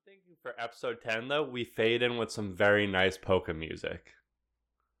For episode 10, though, we fade in with some very nice polka music.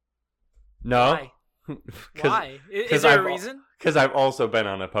 No? Why? Why? Is there a reason? Because I've also been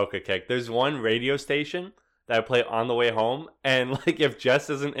on a polka kick. There's one radio station that I play on the way home, and like if Jess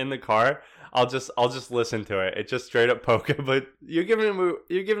isn't in the car, I'll just listen to it. It's just straight up polka, but you're giving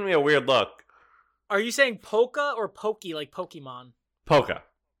me a weird look. Are you saying polka or pokey like Pokemon? Polka.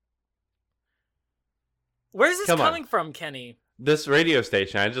 Where's this coming from, Kenny? This radio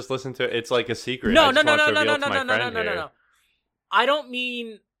station. I just listened to it. It's like a secret. No. I don't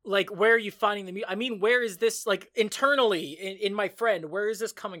mean like where are you finding the music? I mean, where is this like internally in my friend? Where is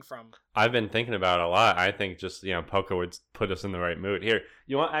this coming from? I've been thinking about it a lot. I think just polka would put us in the right mood. Here,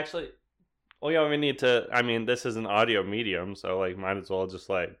 you want actually? Well, yeah, we need to. I mean, this is an audio medium, so like, might as well just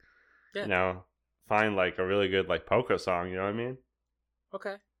like, find like a really good like polka song. You know what I mean?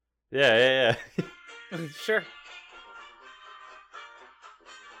 Okay. Yeah. Sure.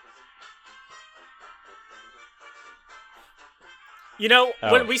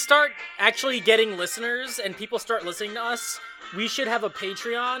 When we start actually getting listeners and people start listening to us, we should have a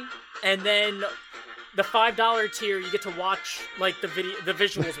Patreon, and then the $5 tier, you get to watch like the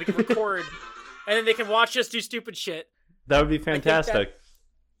visuals. We can record, and then they can watch us do stupid shit. That would be fantastic.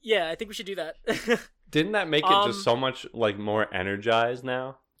 I think we should do that. Didn't that make it just so much like more energized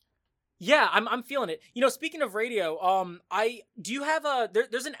now? Yeah, I'm feeling it. Speaking of radio, do you have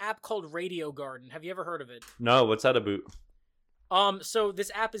there's an app called Radio Garden. Have you ever heard of it? No, what's that about? So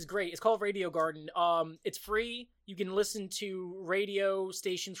this app is great. It's called Radio Garden. It's free. You can listen to radio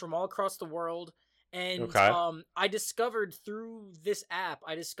stations from all across the world. And I discovered through this app,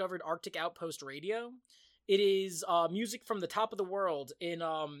 Arctic Outpost Radio. It is music from the top of the world in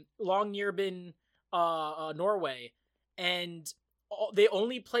Longyearbyen, Norway, and they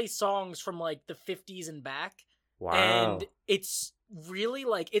only play songs from like the 50s and back. Wow. And it's really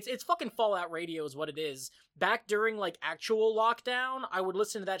like it's fucking Fallout Radio is what it is. Back during like actual lockdown, I would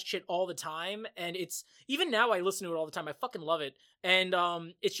listen to that shit all the time, and it's even now I listen to it all the time. I fucking love it. And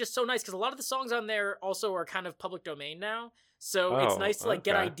it's just so nice because a lot of the songs on there also are kind of public domain now. So it's nice to like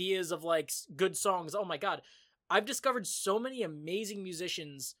get ideas of like good songs. Oh my god. I've discovered so many amazing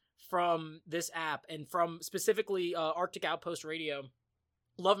musicians from this app and from specifically Arctic Outpost Radio.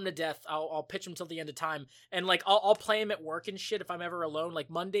 Love them to death. I'll pitch them till the end of time, and like I'll play them at work and shit if I'm ever alone. Like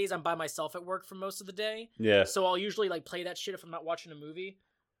Mondays, I'm by myself at work for most of the day. Yeah. So I'll usually like play that shit if I'm not watching a movie.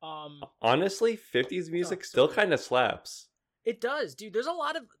 Honestly, 50s music still kind of slaps. It does, dude. There's a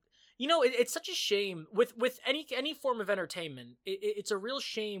lot of, it's such a shame with any form of entertainment. It's a real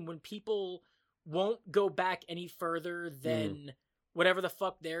shame when people won't go back any further than whatever the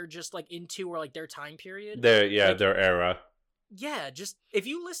fuck they're just like into or like their time period. Their era. Yeah, just if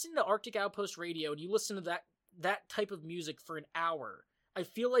you listen to Arctic Outpost Radio and you listen to that type of music for an hour, I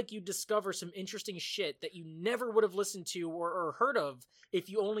feel like you discover some interesting shit that you never would have listened to or heard of if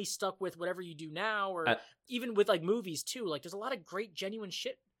you only stuck with whatever you do now, or even with like movies too. Like there's a lot of great genuine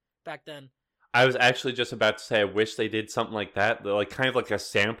shit back then. I was actually just about to say I wish they did something like that, like kind of like a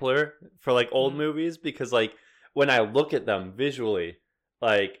sampler for like old movies, because like when I look at them visually,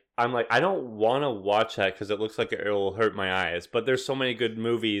 like I'm like, I don't want to watch that because it looks like it will hurt my eyes. But there's so many good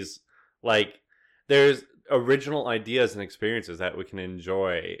movies. Like there's original ideas and experiences that we can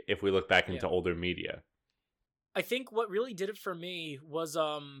enjoy if we look back into older media. I think what really did it for me was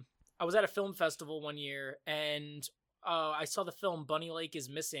I was at a film festival one year, and I saw the film Bunny Lake is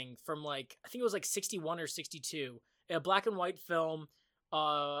Missing from like, I think it was like 61 or 62, a black and white film.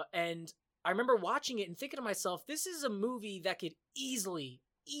 And I remember watching it and thinking to myself, this is a movie that could easily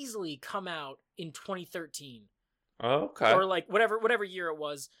come out in 2013. Okay. Or like whatever year it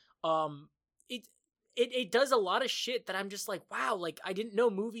was. It does a lot of shit that I'm just like, wow, like I didn't know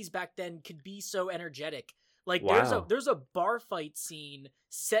movies back then could be so energetic. Like there's a bar fight scene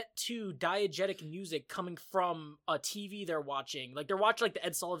set to diegetic music coming from a TV they're watching. Like they're watching like the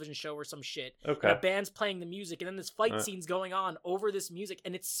Ed Sullivan Show or some shit. Okay. And a band's playing the music, and then this fight scene's going on over this music,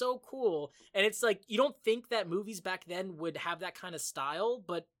 and it's so cool. And it's like you don't think that movies back then would have that kind of style,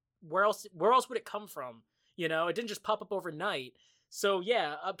 but where else would it come from? It didn't just pop up overnight. So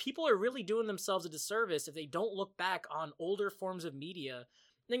yeah, people are really doing themselves a disservice if they don't look back on older forms of media.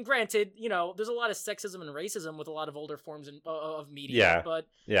 And granted, there's a lot of sexism and racism with a lot of older forms of media, but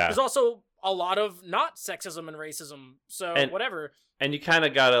there's also a lot of not sexism and racism. So whatever. And you kind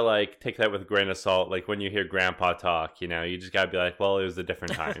of gotta like take that with a grain of salt. Like when you hear Grandpa talk, you just gotta be like, well, it was a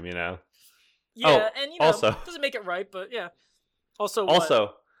different time, Yeah, and also doesn't make it right, but yeah.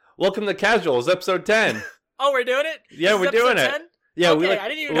 Also, welcome to Casuals, episode 10. Oh, we're doing it? Yeah, we're doing it. 10? Yeah, okay, I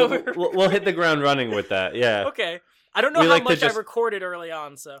didn't even know we'll hit the ground running with that. Yeah. Okay. I don't know we how like to much just- I recorded early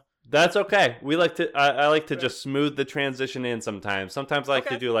on, so. That's okay. We like to. I like to Right. just smooth the transition in sometimes. Sometimes I like to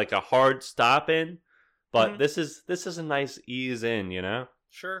Okay. do like a hard stop in, but Mhm. this is a nice ease in. You know.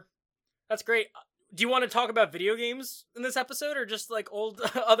 Sure. That's great. Do you want to talk about video games in this episode, or just like old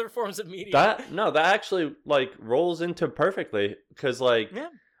other forms of media? That actually like rolls into perfectly because like Yeah.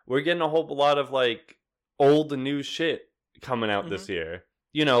 we're getting a whole lot of like old and new shit coming out this year.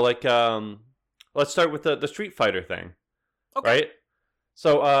 You know, like let's start with the Street Fighter thing, Okay. right?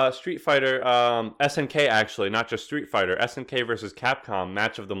 So Street Fighter SNK actually, not just Street Fighter, SNK versus Capcom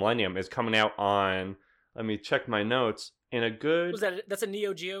Match of the Millennium is coming out on. Let me check my notes. In a good, Was that's a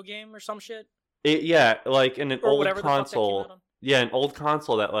Neo Geo game or some shit? yeah, like in an Or old whatever the fuck that came console. out on? Yeah, an old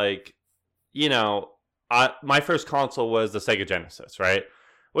console that like, you know, my first console was the Sega Genesis, right?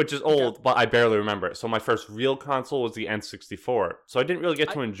 Which is old, but I barely remember it. So my first real console was the N64. So I didn't really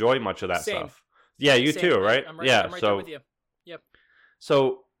get to enjoy much of that Same. stuff. Yeah, you Same. too, right? I'm right, yeah, I'm right so there with you. Yep.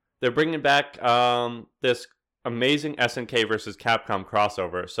 so they're bringing back this amazing SNK versus Capcom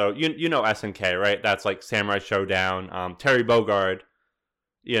crossover. So you know SNK, right? That's like Samurai Showdown, Terry Bogard,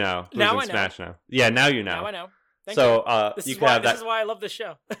 you know, who's Now in I know. Smash now. Yeah, now you know. Now I know. Thank So you. This you is can why have this that. is why I love this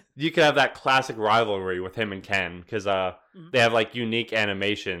show. You could have that classic rivalry with him and Ken because Mhm. they have like unique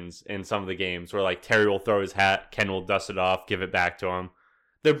animations in some of the games where like Terry will throw his hat, Ken will dust it off, give it back to him.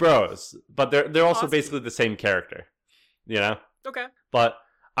 They're bros, but they're also Awesome. basically the same character, you know. Okay. But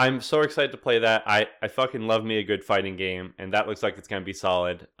I'm so excited to play that. I fucking love me a good fighting game, and that looks like it's gonna be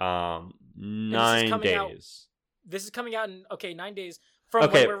solid. 9 coming out- days. This is coming out in 9 days from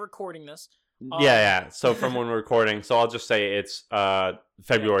Okay. when we're recording this. Yeah. So from when we're recording, so I'll just say it's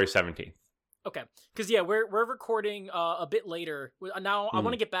February 17th. Okay, because we're recording a bit later. Now I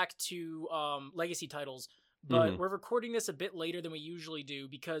want to get back to legacy titles, but Mhm. we're recording this a bit later than we usually do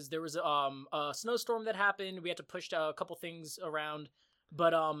because there was a snowstorm that happened. We had to push a couple things around,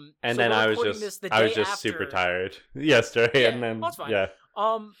 but And so then we're I was recording just this the I was day just super after- tired yesterday, Yeah, and then well, that's fine. yeah,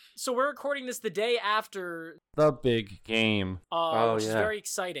 So we're recording this the day after, the big game. which is yeah. very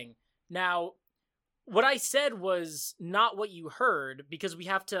exciting. Now, what I said was not what you heard because we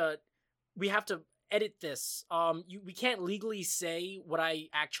have to edit this. We can't legally say what I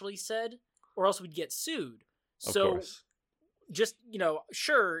actually said, or else we'd get sued. Of So course. just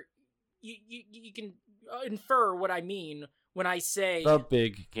sure, you can infer what I mean when I say. The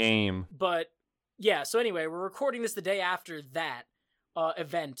big game. But yeah, so anyway, we're recording this the day after that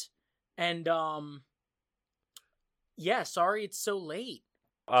event, and yeah, sorry it's so late.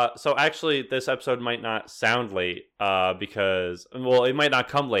 So actually, this episode might not sound late, because it might not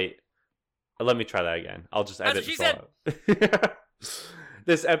come late. Let me try that again. I'll just That's edit what this all out.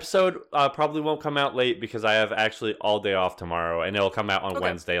 This episode probably won't come out late because I have actually all day off tomorrow, and it'll come out on Okay.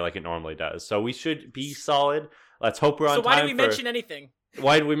 Wednesday like it normally does. So we should be solid. Let's hope we're on So time. why did we mention anything?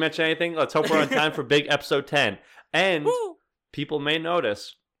 Why did we mention anything? Let's hope we're on time for big episode 10. And Woo! people may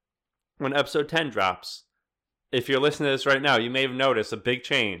notice when episode 10 drops. If you're listening to this right now, you may have noticed a big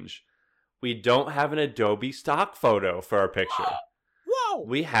change. We don't have an Adobe stock photo for our picture. Whoa!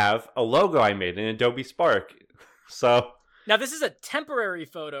 We have a logo I made in Adobe Spark. So Now this is a temporary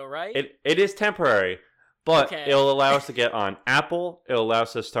photo, right? it is temporary, but Okay. it'll allow us to get on Apple. It'll allow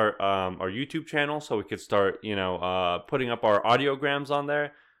us to start our YouTube channel so we could start, putting up our audiograms on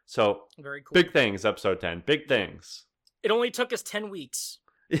there. So Very cool. big things, episode 10. Big things. It only took us 10 weeks.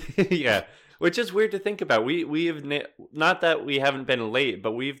 Yeah, which is weird to think about. We have not that we haven't been late,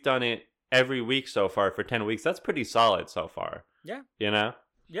 but we've done it every week so far for 10 weeks. That's pretty solid so far. Yeah. You know?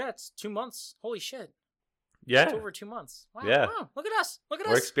 Yeah, it's 2 months. Holy shit. Yeah. It's over 2 months. Wow. Yeah. Wow. Look at us. Look at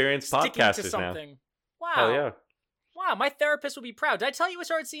We're us. experienced Sticking to podcasters now. something. Wow. Hell yeah. Wow, my therapist would be proud. Did I tell you I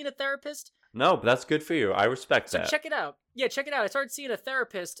started seeing a therapist? No, but that's good for you. I respect So that. check it out. Yeah, check it out. I started seeing a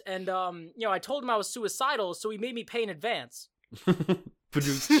therapist, and I told him I was suicidal, so he made me pay in advance.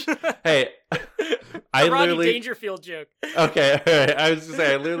 Hey, I A Rodney literally. Dangerfield joke. Okay, all right. I was gonna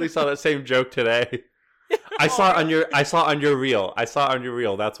say I literally saw that same joke today. I saw it on your. I saw it on your reel. I saw it on your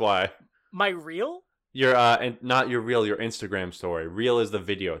reel. That's why. My reel? Your and not your reel. Your Instagram story. Reel is the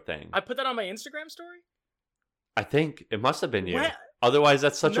video thing. I put that on my Instagram story? I think it must have been you. What? Otherwise,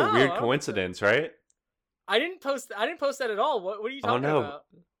 that's such No, a I weird don't coincidence, right? I didn't post that at all. What are you Oh, talking no. about?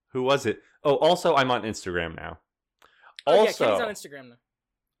 Who was it? Oh, also, I'm on Instagram now. Oh, Also, yeah, Kenny's on Instagram now.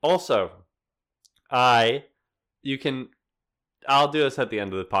 also, you can. I'll do this at the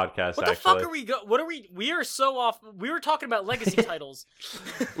end of the podcast. What the actually, fuck are we what are we are so off. We were talking about legacy titles.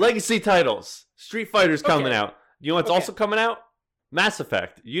 legacy titles. Street Fighter's coming Okay. out. You know what's Okay. also coming out? Mass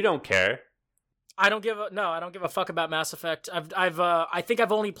Effect. You don't care. I don't give a fuck about Mass Effect. I think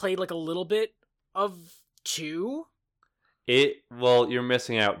I've only played like a little bit of 2. You're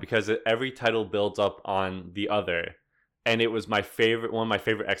missing out because every title builds up on the other, and it was one of my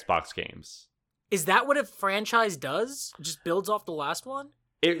favorite Xbox games. Is that what a franchise does? Just builds off the last one?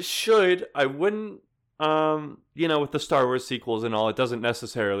 It should. I wouldn't. With the Star Wars sequels and all, it doesn't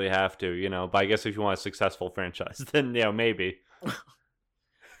necessarily have to. But I guess if you want a successful franchise, then maybe.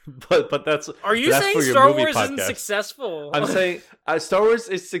 but that's. Are you that's saying for your Star movie Wars podcast. isn't successful? I'm saying Star Wars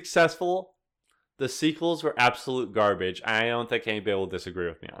is successful. The sequels were absolute garbage. I don't think anybody will disagree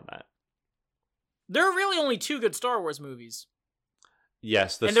with me on that. There are really only 2 good Star Wars movies.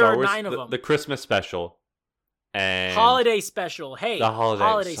 Yes, and there are 9 of them. The Christmas special. And holiday special. Hey, the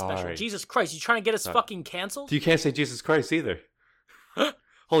holiday special. Jesus Christ, you trying to get us fucking canceled? You can't say Jesus Christ either.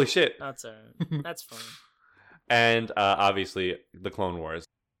 Holy shit. That's alright. That's fine. And obviously the Clone Wars.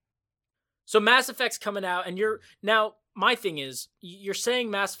 So Mass Effect's coming out, and now my thing is, you're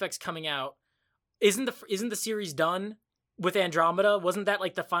saying Mass Effect's coming out. Isn't the series done with Andromeda? Wasn't that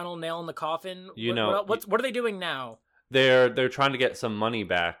like the final nail in the coffin? What are they doing now? They're trying to get some money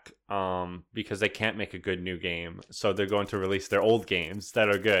back because they can't make a good new game, so they're going to release their old games that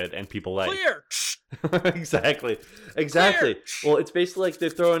are good and people like. Clear. Exactly. Clear. Well, it's basically like they're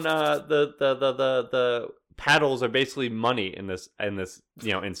throwing the paddles are basically money in this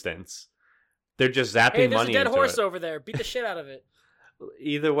instance. They're just zapping hey, there's money. There's a dead horse it. over there. Beat the shit out of it.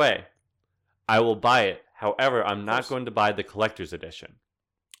 Either way, I will buy it. However, I'm not going to buy the collector's edition.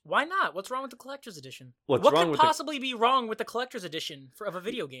 Why not? What's wrong with the collector's edition? What could possibly be wrong with the collector's edition of a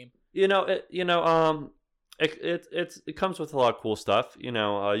video game? It comes with a lot of cool stuff. You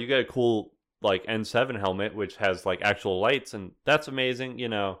get a cool like N7 helmet which has like actual lights, and that's amazing.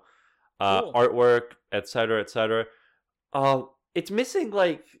 Cool. Artwork, etc., etc. It's missing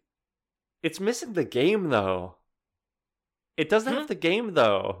the game though. It doesn't have the game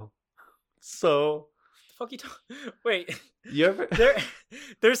though. So fuck you talking? Wait. You ever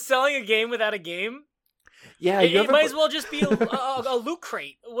they're selling a game without a game? Yeah, it might as well just be a loot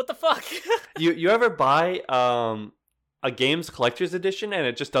crate. What the fuck? you ever buy a game's collector's edition and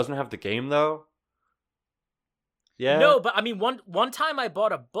it just doesn't have the game though? Yeah. No, but I mean one time I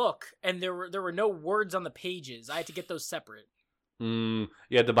bought a book and there were no words on the pages. I had to get those separate. You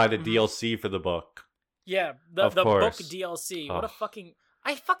had to buy the DLC for the book. Yeah, the book DLC. What a fucking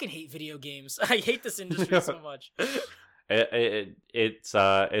I fucking hate video games. I hate this industry so much.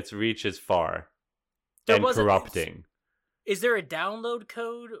 Its reach is far and corrupting. Is there a download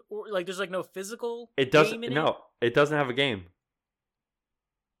code or like there's like no physical? It doesn't. Game in no, it doesn't have a game.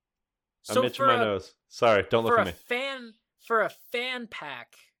 So I'm itching my nose. Sorry, don't look at me. For a fan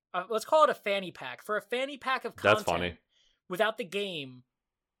pack, let's call it a fanny pack. For a fanny pack of content, that's funny. Without the game.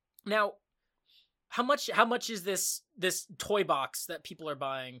 Now, how much is this toy box that people are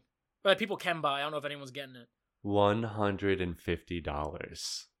buying? That people can buy. I don't know if anyone's getting it.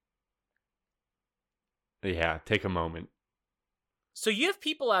 $150. Yeah, take a moment. So you have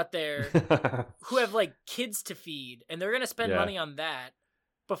people out there who have like kids to feed, and they're gonna spend money on that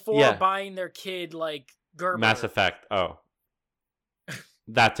before buying their kid like Gerber. Mass Effect. Oh,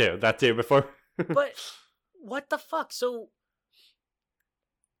 that too. Before. But what the fuck? So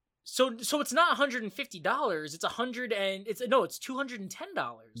it's not $150. It's it's $210.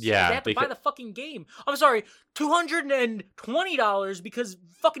 Yeah, they have to buy the fucking game. I'm sorry, $220 because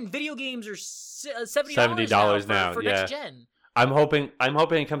fucking video games are $70 now for next gen. I'm hoping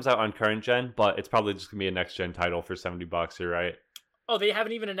it comes out on current gen, but it's probably just gonna be a next gen title for $70. You're right. Oh, they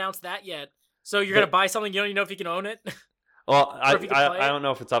haven't even announced that yet. So you're gonna buy something you don't even know if you can own it. Well, I don't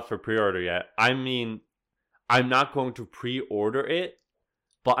know if it's up for pre-order yet. I mean, I'm not going to pre-order it.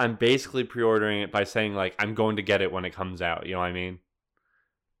 But I'm basically pre-ordering it by saying, like, I'm going to get it when it comes out. You know what I mean?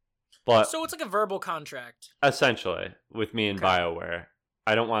 But so it's like a verbal contract. Essentially, with me and BioWare.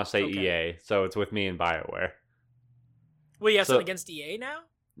 I don't want to say EA, so it's with me and BioWare. Well, you have something against EA now?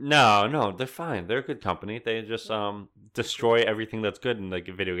 No, they're fine. They're a good company. They just destroy everything that's good in the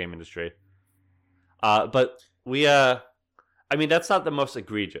video game industry. But I mean, that's not the most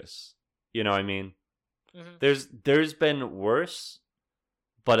egregious. You know what I mean? Mm-hmm. There's been worse.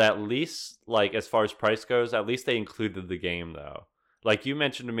 But at least, like, as far as price goes, at least they included the game, though. Like, you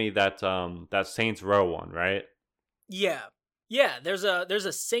mentioned to me that Saints Row one, right? Yeah. There's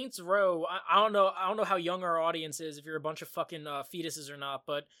a Saints Row. I don't know how young our audience is, if you're a bunch of fucking fetuses or not.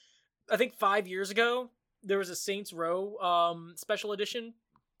 But I think 5 years ago there was a Saints Row special edition.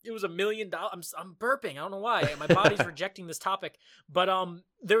 It was $1 million. I'm burping. I don't know why. My body's rejecting this topic. But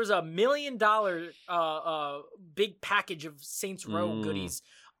there was $1 million big package of Saints Row goodies.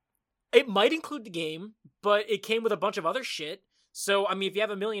 It might include the game, but it came with a bunch of other shit. So I mean, if you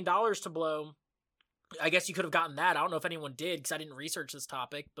have $1 million to blow, I guess you could have gotten that. I don't know if anyone did because I didn't research this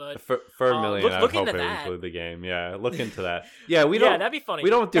topic, but For $1 million, look I into hope it that. include the game. Yeah, look into that. Yeah, we yeah, don't. that'd be funny. We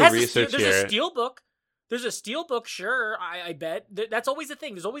don't do research there's here. a steelbook. There's a steelbook, sure. I bet that's always the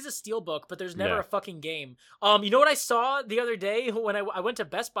thing. There's always a steelbook, but there's never a fucking game. You know what I saw the other day when I went to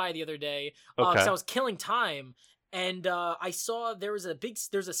Best Buy the other day? Because I was killing time, and I saw there's a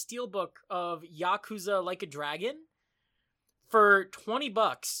steelbook of Yakuza Like a Dragon for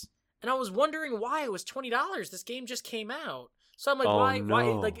 $20, and I was wondering why it was $20. This game just came out, so I'm like, why?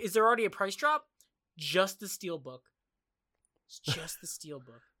 Like, is there already a price drop? Just the steelbook. It's just the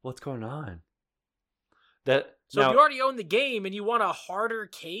steelbook. What's going on? So if you already own the game and you want a harder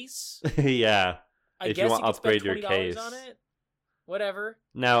case, yeah, I if guess you want you to upgrade spend your $20 case on it. Whatever.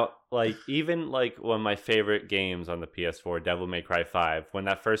 Now, like even like one of my favorite games on the PS4, Devil May Cry 5, when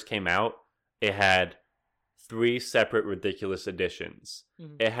that first came out, it had 3 separate ridiculous editions.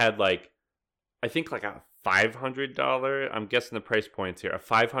 Mm-hmm. It had like, I think like a $500. I'm guessing the price points here. A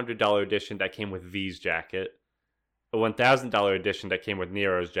 $500 edition that came with V's jacket, a $1,000 edition that came with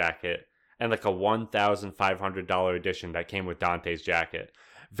Nero's jacket, and like a $1,500 edition that came with Dante's jacket.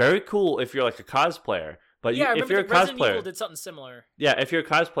 Very cool if you're like a cosplayer. But yeah, if you're a Resident cosplayer, Evil did something similar. Yeah, if you're a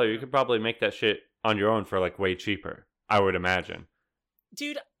cosplayer, you could probably make that shit on your own for like way cheaper, I would imagine.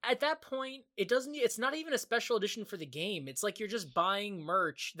 Dude, at that point, it's not even a special edition for the game. It's like you're just buying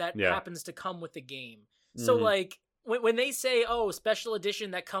merch that happens to come with the game. So like when they say, "Oh, special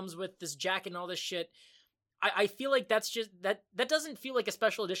edition that comes with this jacket and all this shit," I feel like that's just that doesn't feel like a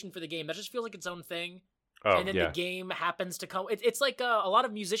special edition for the game. That just feels like its own thing. Oh, and then the game happens to come. It's like a lot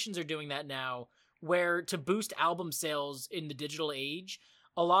of musicians are doing that now, where to boost album sales in the digital age,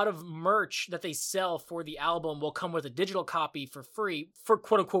 a lot of merch that they sell for the album will come with a digital copy for free, for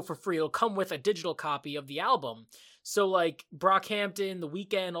quote unquote for free. It'll come with a digital copy of the album. So like Brockhampton, The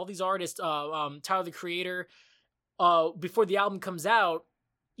Weeknd, all these artists, Tyler the Creator, before the album comes out,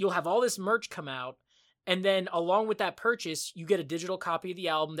 you'll have all this merch come out. And then along with that purchase, you get a digital copy of the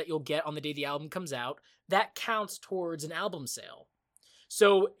album that you'll get on the day the album comes out. That counts towards an album sale.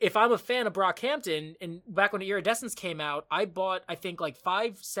 So if I'm a fan of Brockhampton, and back when Iridescence came out, I bought, I think, like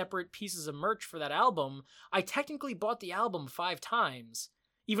 5 separate pieces of merch for that album. I technically bought the album 5 times,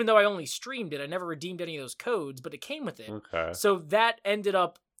 even though I only streamed it. I never redeemed any of those codes, but it came with it. Okay. So that ended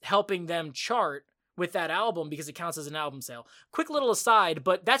up helping them chart with that album because it counts as an album sale. Quick little aside,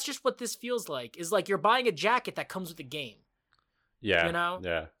 but that's just what this feels like. Is like you're buying a jacket that comes with the game. Yeah. You know?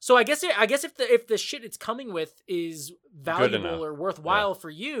 Yeah. So I guess if the shit it's coming with is valuable or worthwhile for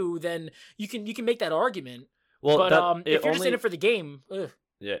you, then you can make that argument. Well, but if you're just in it for the game,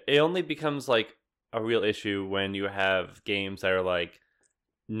 yeah, it only becomes like a real issue when you have games that are like,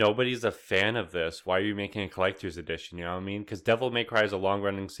 nobody's a fan of this. Why are you making a collector's edition? You know what I mean? Because Devil May Cry is a long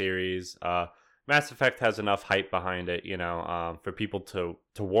running series. Mass Effect has enough hype behind it, you know, for people to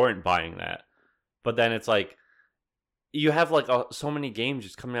warrant buying that. But then it's like, you have like so many games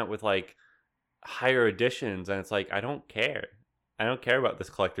just coming out with like higher editions, and it's like, I don't care. I don't care about this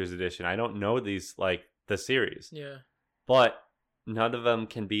collector's edition. I don't know these, like, the series. Yeah. But none of them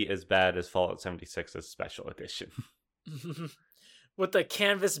can be as bad as Fallout 76's special edition. With the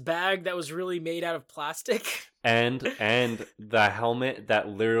canvas bag that was really made out of plastic. And the helmet that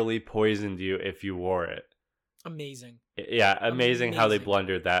literally poisoned you if you wore it. Amazing. Yeah, amazing how they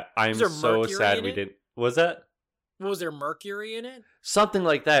blundered that. I'm so sad we didn't. Was that? Was there mercury in it? Something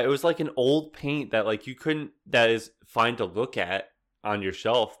like that. It was like an old paint that like you couldn't. That is fine to look at on your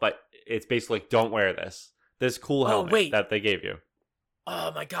shelf, but it's basically like, don't wear this. This cool helmet that they gave you.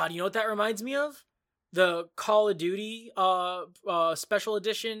 Oh my god! You know what that reminds me of? The Call of Duty special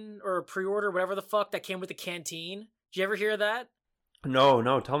edition or pre-order, whatever the fuck, that came with the canteen. Did you ever hear that?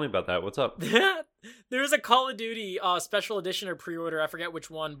 No. Tell me about that. What's up? There was a Call of Duty special edition or pre-order. I forget which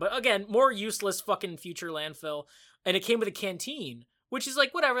one. But again, more useless fucking future landfill. And it came with a canteen, which is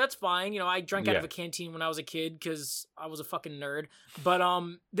like, whatever, that's fine. You know, I drank out of a canteen when I was a kid because I was a fucking nerd. But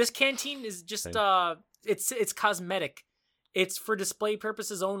this canteen is just, it's cosmetic. It's for display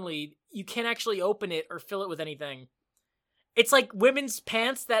purposes only. You can't actually open it or fill it with anything. It's like women's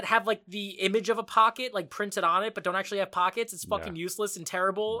pants that have like the image of a pocket like printed on it, but don't actually have pockets. It's fucking useless and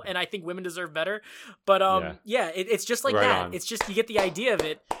terrible, and I think women deserve better. But it's just like that. On. It's just, you get the idea of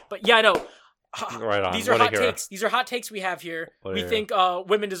it. But yeah, I know. Right on. These are hot takes. These are hot takes we have here. We think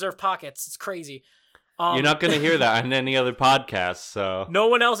women deserve pockets. It's crazy. You're not going to hear that on any other podcast, so... No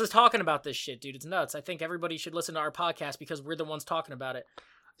one else is talking about this shit, dude. It's nuts. I think everybody should listen to our podcast because we're the ones talking about it.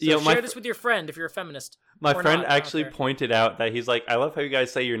 So share this with your friend if you're a feminist. My friend actually pointed out that he's like, I love how you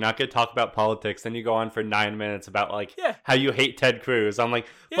guys say you're not going to talk about politics, then you go on for 9 minutes about, like, how you hate Ted Cruz. I'm like,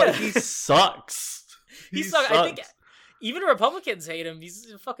 but he sucks. He sucks. I think even Republicans hate him.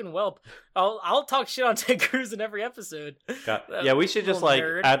 He's a fucking whelp. I'll talk shit on Ted Cruz in every episode. Yeah, we should just like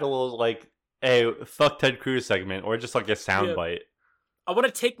nerd. add a little like a fuck Ted Cruz segment or just like a soundbite. I want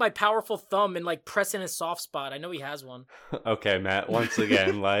to take my powerful thumb and like press in his soft spot. I know he has one. Okay, Matt. Once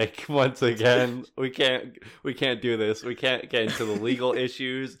again, we can't do this. We can't get into the legal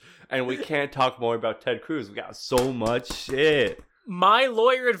issues, and we can't talk more about Ted Cruz. We got so much shit. My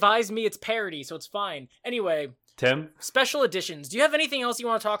lawyer advised me it's parody, so it's fine. Anyway, Tim? Special editions. Do you have anything else you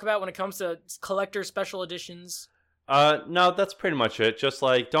want to talk about when it comes to collector special editions? No, that's pretty much it. Just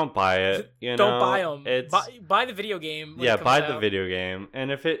like, don't buy it. Don't buy them. It's... Buy the video game. Yeah, buy the video game.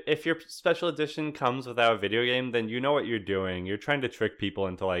 And if your special edition comes without a video game, then you know what you're doing. You're trying to trick people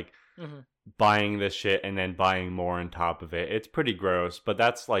into like buying this shit and then buying more on top of it. It's pretty gross, but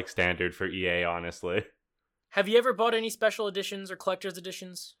that's like standard for EA, honestly. Have you ever bought any special editions or collector's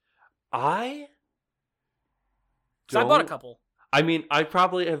editions? I bought a couple. I mean, I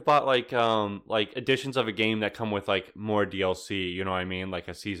probably have bought like editions of a game that come with like more DLC. You know what I mean, like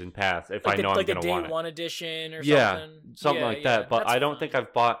a season pass. If like I know I'm gonna want it, like a day one edition or something like that. But I don't fine. think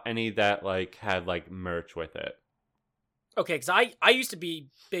I've bought any that like had like merch with it. Okay, because I used to be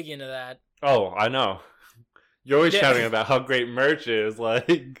big into that. Oh, I know. You're always shouting about how great merch is.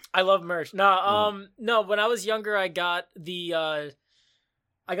 Like, I love merch. No, no. When I was younger, I got the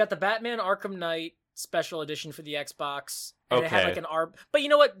Batman Arkham Knight special edition for the Xbox. And it had like an ARP. But you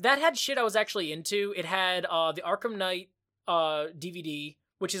know what? That had shit I was actually into. It had the Arkham Knight DVD,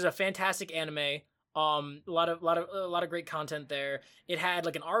 which is a fantastic anime. A lot of great content there. It had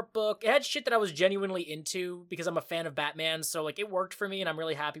like an art book. It had shit that I was genuinely into because I'm a fan of Batman. So like it worked for me, and I'm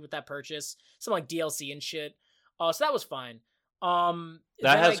really happy with that purchase. Some like DLC and shit. So that was fine.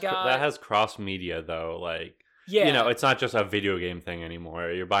 that has cross media though. Like, yeah, you know, it's not just a video game thing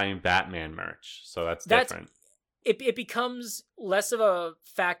anymore. You're buying Batman merch, so that's different. It becomes less of a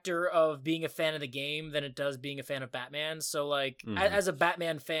factor of being a fan of the game than it does being a fan of Batman. So, like, as a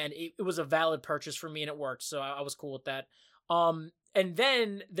Batman fan, it was a valid purchase for me, and it worked. So I was cool with that. And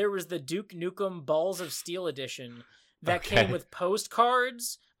then there was the Duke Nukem Balls of Steel edition that came with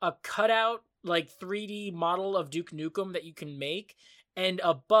postcards, a cutout, like, 3D model of Duke Nukem that you can make, and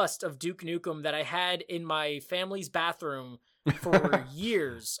a bust of Duke Nukem that I had in my family's bathroom for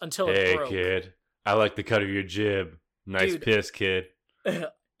years until it broke. Hey, kid. I like the cut of your jib. Nice piss, kid.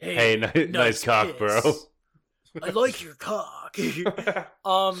 Hey, nice cock, bro. I like your cock.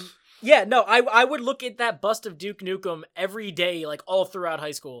 Yeah, no, I would look at that bust of Duke Nukem every day, like all throughout high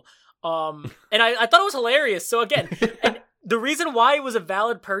school. And I thought it was hilarious. So again, and the reason why it was a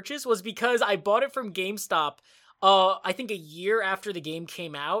valid purchase was because I bought it from GameStop, I think a year after the game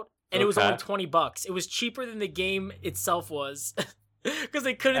came out, and it was only $20. It was cheaper than the game itself was because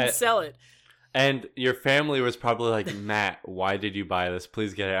they couldn't sell it. And your family was probably like, Matt, why did you buy this?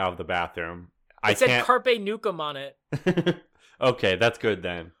 Please get it out of the bathroom. It said Carpe Nukem on it. Okay, that's good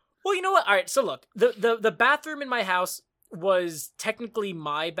then. Well, you know what? All right, so look, the bathroom in my house was technically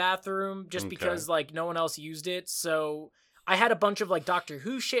my bathroom just because like no one else used it. So I had a bunch of like Doctor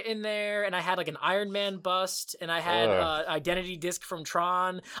Who shit in there, and I had like an Iron Man bust, and I had Identity Disc from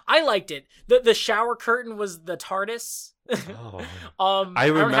Tron. I liked it. The shower curtain was the TARDIS. I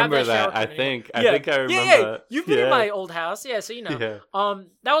remember that. I think I remember. Yeah. You've been in my old house, so you know. Yeah.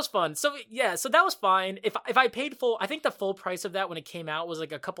 That was fun. So so that was fine. If I paid full, I think the full price of that when it came out was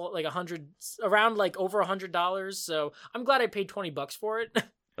like around like over $100. So I'm glad I paid $20 for it.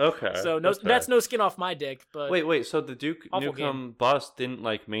 Okay. So that's no skin off my dick. But wait. So the Duke Nukem bust didn't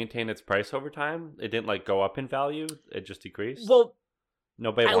like maintain its price over time? It didn't like go up in value? It just decreased? Well,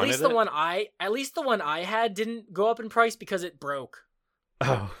 nobody wanted it? At least the one I had didn't go up in price because it broke.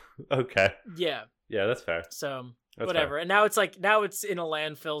 Oh, okay. Yeah. Yeah, that's fair. So that's whatever. fair. And now it's in a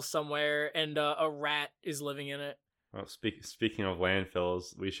landfill somewhere, and a rat is living in it. Well, speaking of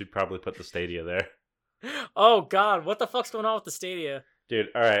landfills, we should probably put the Stadia there. Oh God, what the fuck's going on with the Stadia? Dude,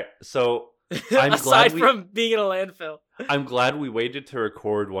 all right. So aside from being in a landfill, I'm glad we waited to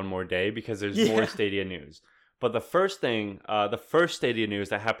record one more day because there's more Stadia news. But the first Stadia news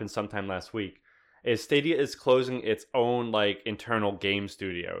that happened sometime last week is Stadia is closing its own like internal game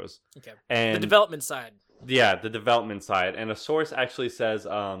studios. Okay. And the development side. Yeah, the development side. And a source actually says he's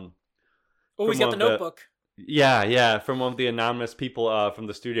got the notebook. From one of the anonymous people from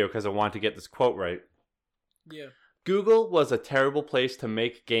the studio because I want to get this quote right. Yeah. Google was a terrible place to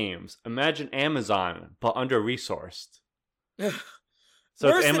make games. Imagine Amazon, but under-resourced. So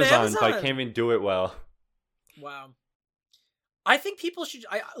it's Amazon, but I can't even do it well. Wow. I think people should...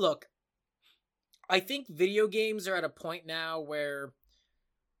 I think video games are at a point now where...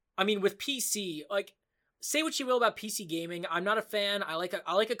 I mean, with PC, like... say what you will about PC gaming. I'm not a fan. I like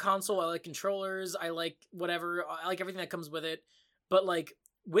a console. I like controllers. I like whatever. I like everything that comes with it. But like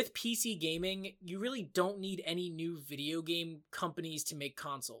with PC gaming, you really don't need any new video game companies to make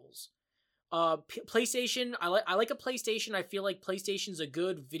consoles. PlayStation, I like a PlayStation. I feel like PlayStation's a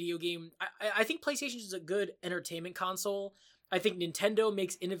good video game. I think PlayStation is a good entertainment console. I think Nintendo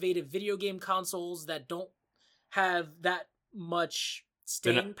makes innovative video game consoles that don't have that much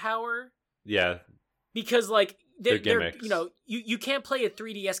staying power. Yeah. Because like they're gimmicks. you can't play a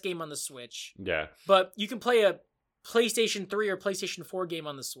 3DS game on the Switch. Yeah. But you can play a PlayStation 3 or PlayStation 4 game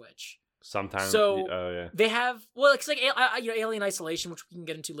on the Switch. Sometimes. So yeah. they have it's like Alien Isolation, which we can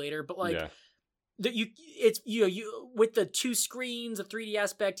get into later. But like you with the 2 screens, a 3D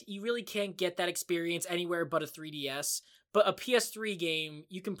aspect, you really can't get that experience anywhere but a 3DS. But a PS3 game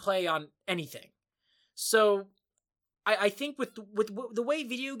you can play on anything. So I think with the way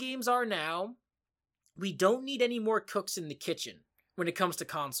video games are now, we don't need any more cooks in the kitchen when it comes to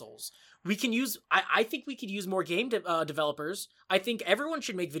consoles. We can use. I think we could use more game developers. I think everyone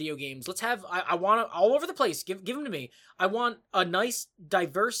should make video games. Let's have. I want it all over the place. Give them to me. I want a nice,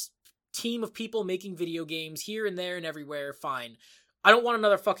 diverse team of people making video games here and there and everywhere. Fine. I don't want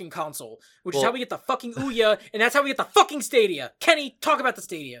another fucking console, which is how we get the fucking Ouya, and that's how we get the fucking Stadia. Kenny, talk about the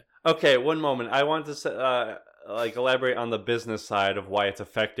Stadia. Okay, one moment. I want to elaborate on the business side of why it's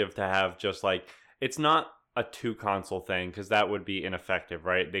effective to have just like it's not a 2 console thing, because that would be ineffective,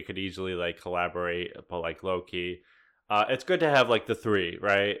 right? They could easily like collaborate, but like low key. It's good to have like the 3,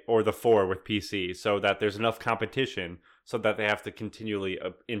 right, or the 4 with PC, so that there's enough competition, so that they have to continually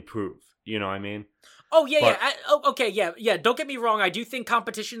improve. You know what I mean? Oh yeah. Okay, yeah. Don't get me wrong. I do think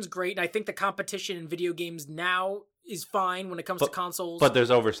competition's great, and I think the competition in video games now is fine when it comes to consoles. But there's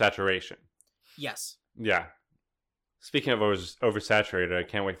oversaturation. Yes. Yeah. Speaking of oversaturated, I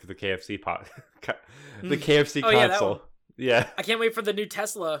can't wait for the KFC pot. The KFC console. Yeah. I can't wait for the new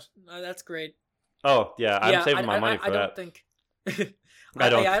Tesla. That's great. Oh yeah, I'm saving my money for that. I don't think.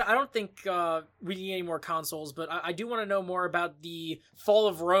 I don't think we need any more consoles, but I do want to know more about the fall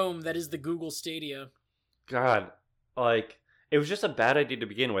of Rome that is the Google Stadia. God, like it was just a bad idea to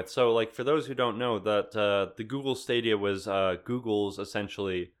begin with. So, like for those who don't know, that the Google Stadia was Google's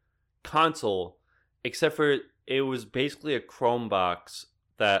essentially console, except for it was basically a Chromebox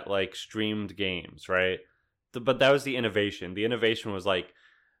that like streamed games, right? But that was the innovation. The innovation was like,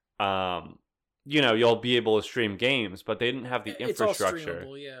 you'll be able to stream games, but they didn't have the infrastructure. It's all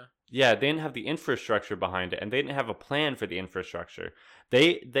streamable, yeah. Yeah, they didn't have the infrastructure behind it, and they didn't have a plan for the infrastructure.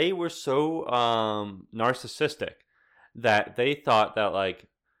 They were so narcissistic that they thought that like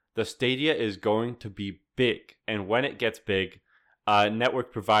the Stadia is going to be big, and when it gets big,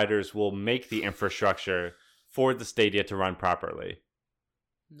 network providers will make the infrastructure for the Stadia to run properly.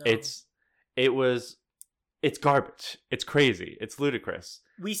 No. It's garbage. It's crazy. It's ludicrous.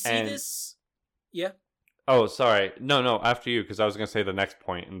 We see this. Yeah. Oh, sorry. No, after you, because I was going to say the next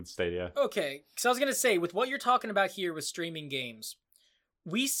point in the Stadia. Okay, because I was going to say, with what you're talking about here with streaming games,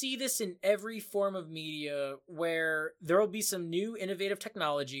 we see this in every form of media where there will be some new innovative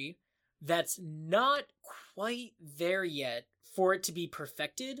technology that's not quite there yet for it to be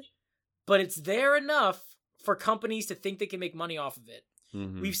perfected, but it's there enough for companies to think they can make money off of it.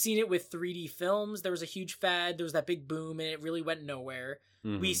 Mm-hmm. We've seen it with 3D films. There was a huge fad. There was that big boom, and it really went nowhere.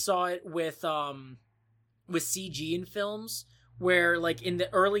 Mm-hmm. We saw it with CG in films, where like in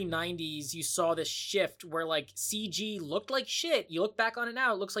the early 90s, you saw this shift where like CG looked like shit. You look back on it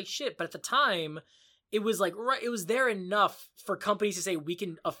now, it looks like shit. But at the time, it was like, right, it was there enough for companies to say, we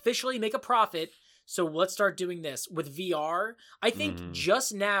can officially make a profit, so let's start doing this. With VR, I think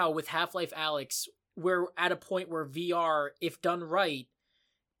just now with Half-Life Alyx, we're at a point where VR, if done right,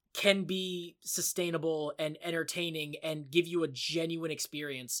 can be sustainable and entertaining and give you a genuine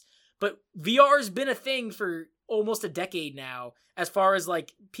experience. But VR has been a thing for almost a decade now, as far as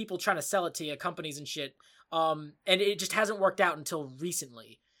like people trying to sell it to you, companies and shit. And it just hasn't worked out until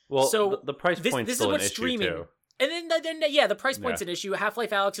recently. Well, so the price point's still an issue streaming, too. And then the price point's an issue. Half-Life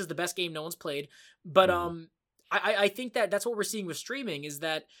Alyx is the best game no one's played. But I think that's what we're seeing with streaming is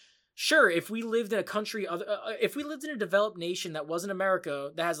that, sure, if we lived in a country, if we lived in a developed nation that wasn't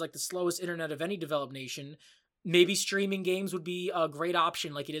America, that has like the slowest internet of any developed nation, maybe streaming games would be a great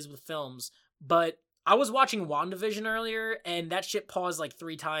option like it is with films. But I was watching WandaVision earlier, and that shit paused like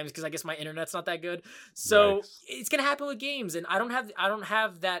 3 times because I guess my internet's not that good. So It's gonna happen with games, and I don't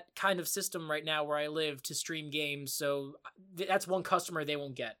have that kind of system right now where I live to stream games. So that's one customer they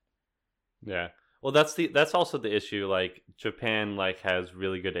won't get. Yeah. Well, that's also the issue. Like Japan, like has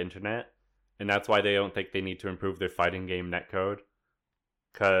really good internet, and that's why they don't think they need to improve their fighting game netcode.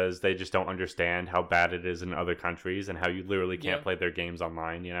 because they just don't understand how bad it is in other countries and how you literally can't Yeah. play their games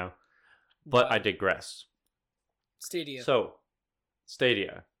online, you know? But I Right. digress. Stadia. So,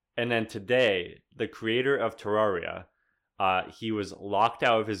 Stadia. And then today, the creator of Terraria, he was locked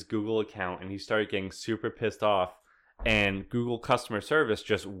out of his Google account and he started getting super pissed off. And Google customer service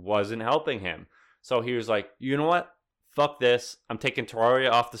just wasn't helping him. So he was like, you know what? Fuck this. I'm taking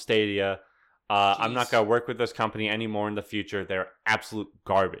Terraria off the Stadia. I'm not Jeez. going to work with this company anymore in the future. They're absolute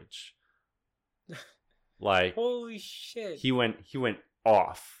garbage. Like, Holy shit. he went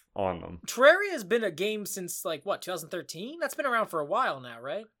off on them. Terraria has been a game since like what, 2013? That's been around for a while now,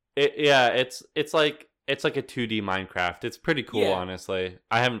 right? It's like a 2D Minecraft. It's pretty cool, Yeah. honestly.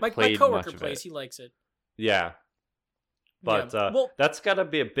 I haven't My played coworker much of plays. it. He likes it. Yeah, but Yeah. Well, that's got to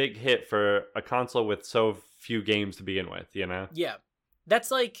be a big hit for a console with so few games to begin with, you know? yeah.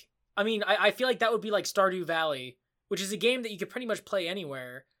 That's like, I mean, I feel like that would be like Stardew Valley, which is a game that you could pretty much play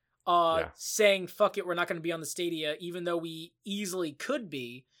anywhere. Yeah. Saying fuck it, we're not going to be on the Stadia, even though we easily could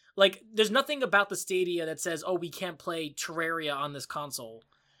be. Like, there's nothing about the Stadia that says, oh, we can't play Terraria on this console.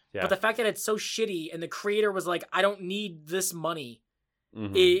 Yeah. But the fact that it's so shitty and the creator was like, I don't need this money,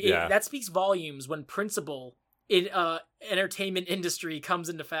 Yeah. that speaks volumes when principle in entertainment industry comes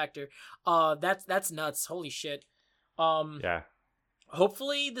into factor. That's nuts. Holy shit. Yeah.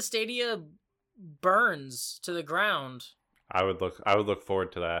 Hopefully the Stadia burns to the ground. I would look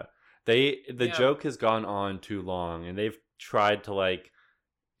forward to that. The Yeah. joke has gone on too long and they've tried to like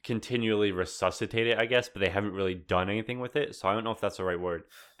continually resuscitate it, I guess, but they haven't really done anything with it. So I don't know if that's the right word.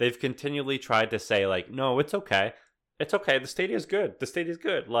 They've continually tried to say like, no, it's okay. It's okay. The Stadia's good. The Stadia's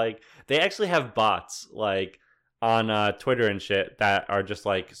good. Like they actually have bots like on Twitter and shit that are just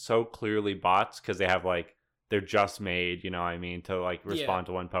like so clearly bots because they have like they're just made, you know what I mean, to like respond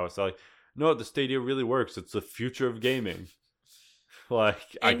to one post. So like, no, the Stadia really works. It's the future of gaming.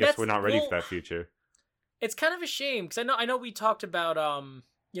 Like I And guess that's- we're not ready well, for that future. It's kind of a shame because I know we talked about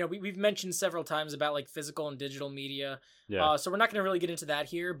you know, we've mentioned several times about like physical and digital media. Yeah. So we're not going to really get into that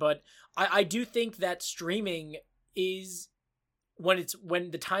here, but I do think that streaming is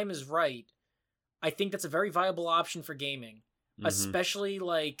when the time is right. I think that's a very viable option for gaming, Mhm. especially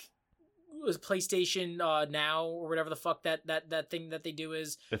like with PlayStation Now or whatever the fuck that thing that they do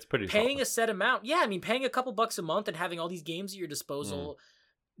is It's pretty paying solid. a set amount. Yeah, I mean, paying a couple bucks a month and having all these games at your disposal,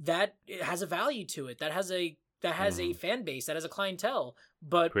 that it has a value to it. That has a fan base. That has a clientele.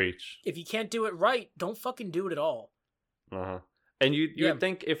 But Preach. if you can't do it right, don't fucking do it at all. Uh-huh. And you Yeah. would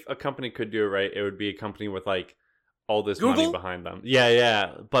think if a company could do it right, it would be a company with like all this money Google? behind them.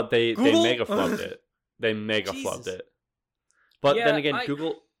 Yeah. But they Google? mega flubbed it. They mega flubbed Jesus. it. But Yeah, then again,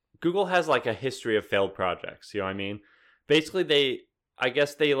 Google has like a history of failed projects, you know what I mean? Basically I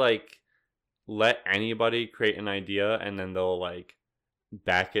guess they like let anybody create an idea and then they'll like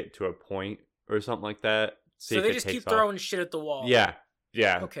back it to a point or something like that. See So if they it just takes keep off. throwing shit at the wall. Yeah.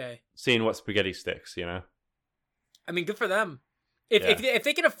 Okay. Seeing what spaghetti sticks, you know? I mean, good for them. If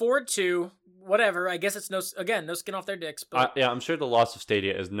they can afford to, whatever. I guess it's no skin off their dicks. But Yeah, I'm sure the loss of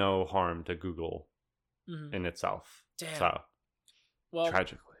Stadia is no harm to Google Mhm. in itself. Damn. So, Well,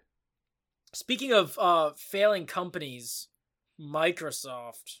 tragically. speaking of failing companies,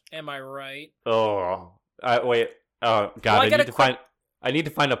 Microsoft. Am I right? Oh, wait. Oh God, Well, I I got need a to quick- find. I need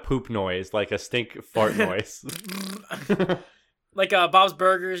to find a poop noise, like a stink fart noise. Like Bob's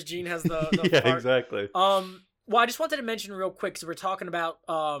Burgers. Gene has the yeah, fart. exactly. Well, I just wanted to mention real quick, because we're talking about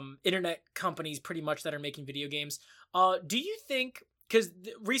internet companies pretty much that are making video games. Do you think, because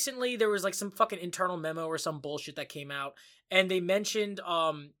recently there was like some fucking internal memo or some bullshit that came out, and they mentioned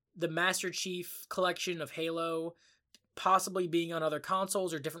the Master Chief collection of Halo possibly being on other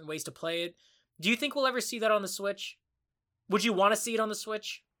consoles or different ways to play it. Do you think we'll ever see that on the Switch? Would you want to see it on the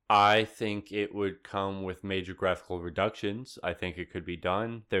Switch? I think it would come with major graphical reductions. I think it could be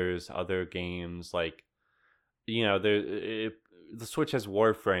done. There's other games like, you know, the Switch has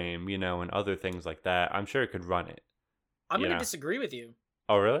Warframe, you know, and other things like that. I'm sure it could run it. I'm going Yeah. to disagree with you.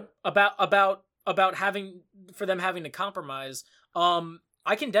 Oh, really? About having for them having to compromise.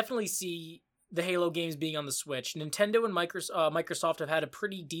 I can definitely see the Halo games being on the Switch. Nintendo and Microsoft have had a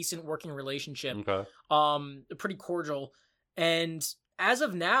pretty decent working relationship. Okay. Pretty cordial. And as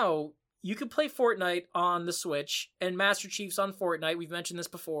of now, you can play Fortnite on the Switch and Master Chief's on Fortnite. We've mentioned this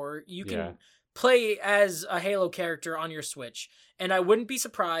before. You can Yeah. play as a Halo character on your Switch. And I wouldn't be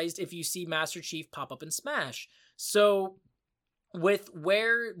surprised if you see Master Chief pop up in Smash. So with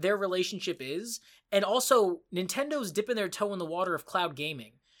where their relationship is, and also Nintendo's dipping their toe in the water of cloud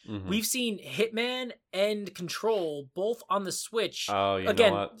gaming. Mhm. We've seen Hitman and Control both on the Switch. Oh, you know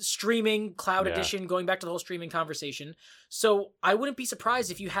Again, what? streaming, cloud Yeah. edition, going back to the whole streaming conversation. So I wouldn't be surprised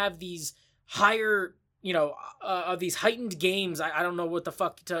if you have these higher, these heightened games. I don't know what the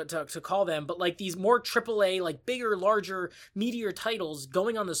fuck to call them, but like these more AAA, like bigger, larger, meatier titles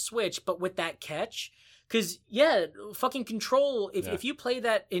going on the Switch, but with that catch. Because, yeah, fucking Control, if you play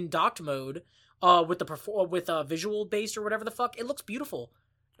that in docked mode, with visual based or whatever the fuck, it looks beautiful.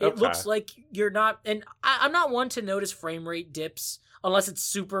 It looks like you're not, and I'm not one to notice frame rate dips unless it's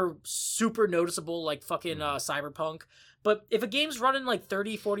super, super noticeable, like fucking Cyberpunk. But if a game's running like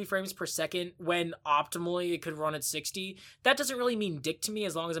 30, 40 frames per second when optimally it could run at 60, that doesn't really mean dick to me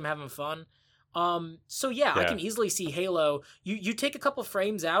as long as I'm having fun. So yeah, I can easily see Halo. You take a couple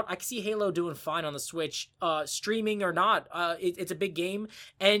frames out, I can see Halo doing fine on the Switch, streaming or not. It's a big game,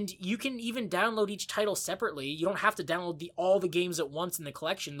 and you can even download each title separately. You don't have to download all the games at once in the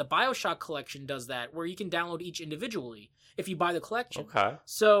collection. The BioShock collection does that, where you can download each individually if you buy the collection. Okay.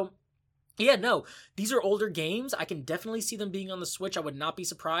 So yeah, no, these are older games. I can definitely see them being on the Switch. I would not be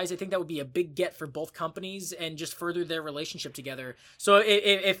surprised. I think that would be a big get for both companies and just further their relationship together. So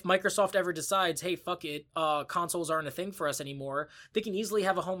if Microsoft ever decides, hey, fuck it, consoles aren't a thing for us anymore, they can easily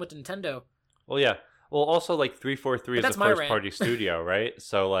have a home with Nintendo. Well, yeah. Well, also, like, 343 is a first-party studio, right?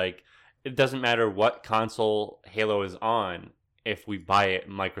 So, like, it doesn't matter what console Halo is on. If we buy it,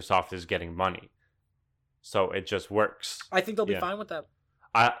 Microsoft is getting money. So it just works. I think they'll be fine with that.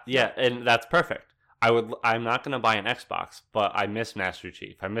 Yeah, and that's perfect. I'm not gonna buy an Xbox, but I miss Master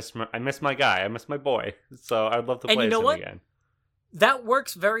Chief. I miss my guy. I miss my boy. So I'd love to play him again. That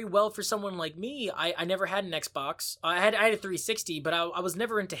works very well for someone like me. I never had an Xbox. I had a 360, but I was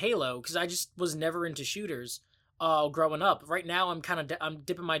never into Halo because I just was never into shooters. Growing up, right now I'm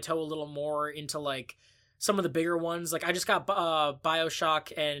dipping my toe a little more into like some of the bigger ones. Like I just got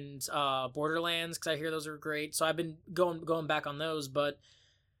BioShock and Borderlands because I hear those are great. So I've been going back on those, but.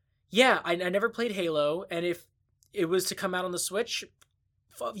 Yeah, I never played Halo, and if it was to come out on the Switch,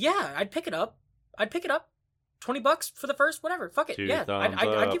 yeah, I'd pick it up. $20 for the first, whatever. Fuck it.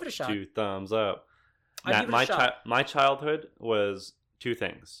 I'd give it a shot. 2 thumbs up. My childhood was 2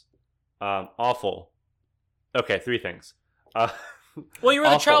 things. Awful. Okay, 3 things. Well, you were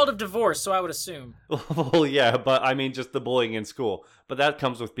the child of divorce, so I would assume. Well, yeah, but I mean just the bullying in school. But that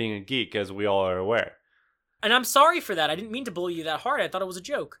comes with being a geek, as we all are aware. And I'm sorry for that. I didn't mean to bully you that hard. I thought it was a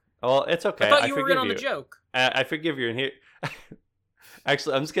joke. Well, it's okay. I thought you were in on the joke. I forgive you. And here,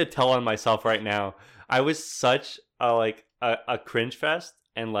 actually, I'm just gonna tell on myself right now. I was such a cringe fest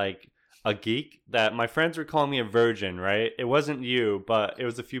and like a geek that my friends were calling me a virgin. Right? It wasn't you, but it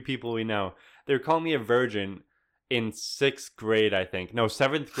was a few people we know. They were calling me a virgin in 6th grade, I think. No,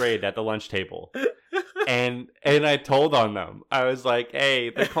 7th grade at the lunch table. And I told on them. I was like, hey,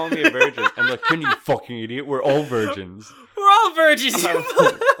 they're calling me a virgin. And like, couldn't you fucking idiot? We're all virgins. We're all virgins.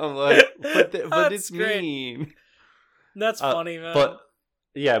 I'm like, but it's great. Mean. That's funny, man. But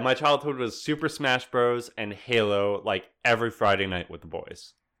yeah, my childhood was Super Smash Bros. And Halo like every Friday night with the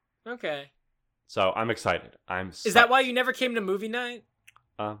boys. Okay. So I'm excited. Is that why you never came to movie night?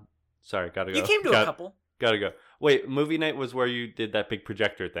 Sorry, gotta go. You came to a couple. Gotta go. Wait, movie night was where you did that big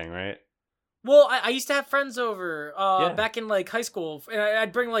projector thing, right? Well, I used to have friends over back in like high school, and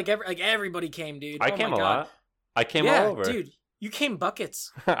I'd bring like everybody came, dude. I came a lot. I came all over. Dude, you came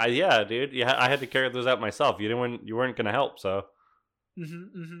buckets. Yeah, dude. Yeah, I had to carry those out myself. You weren't gonna help, so.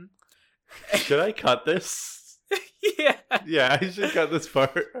 Should I cut this? Yeah. Yeah, I should cut this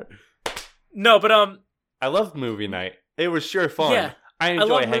part. No, but I loved movie night. It was sure fun. Yeah, I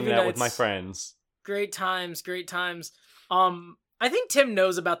enjoy hanging out with my friends. Great times. I think Tim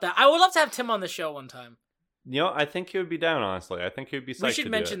knows about that. I would love to have Tim on the show one time. You know, I think he would be down, honestly. I think he would be psyched. We should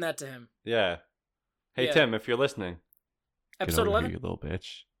mention that to him. Yeah. Hey, Tim, if you're listening. Episode 11? You little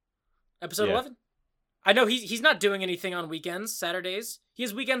bitch. Episode 11? I know he's not doing anything on weekends, Saturdays. He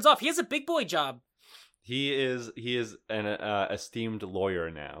has weekends off. He has a big boy job. He is an esteemed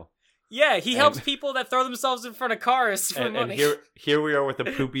lawyer now. Yeah, he helps people that throw themselves in front of cars for money. And here we are with a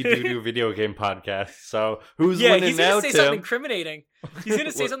poopy doo-doo video game podcast. So who's winning now, Tim? He's going to say something incriminating. He's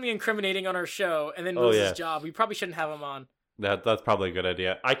going to say something incriminating on our show and then lose his job. We probably shouldn't have him on. That's probably a good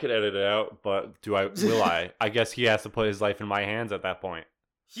idea. I could edit it out, but will I? I guess he has to put his life in my hands at that point.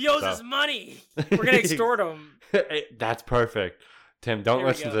 He owes us money. We're going to extort him. That's perfect. Tim, don't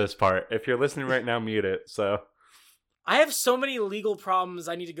listen to this part. If you're listening right now, mute it. So I have so many legal problems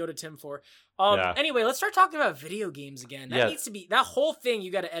I need to go to Tim for. Anyway, let's start talking about video games again. That needs to be that whole thing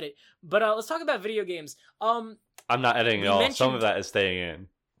you got to edit. But let's talk about video games. I'm not editing at all. Some of that is staying in.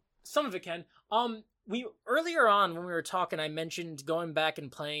 Some of it can. we earlier on when we were talking, I mentioned going back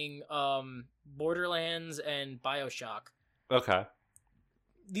and playing Borderlands and BioShock. Okay.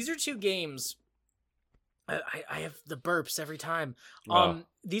 These are two games. I have the burps every time. Oh.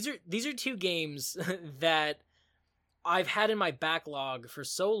 These are two games that I've had in my backlog for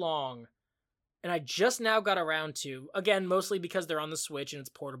so long, and I just now got around to. Again, mostly because they're on the Switch and it's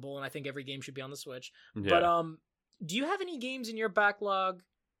portable, and I think every game should be on the Switch. Yeah. But do you have any games in your backlog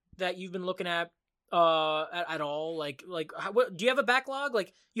that you've been looking at at all? Like what, do you have a backlog?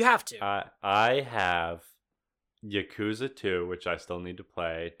 Like, you have to. I have Yakuza 2, which I still need to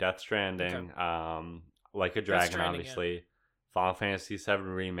play. Death Stranding. Like a Dragon, Stranding, obviously. Yeah. Final Fantasy VII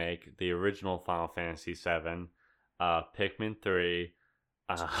Remake, the original Final Fantasy VII, Pikmin 3.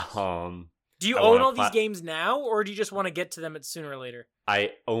 Do you own all these games now, or do you just want to get to them sooner or later?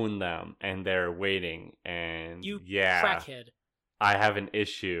 I own them, and they're waiting, and crackhead. I have an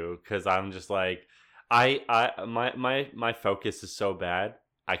issue, because I'm just like, my focus is so bad,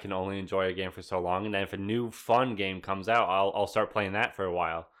 I can only enjoy a game for so long, and then if a new fun game comes out, I'll start playing that for a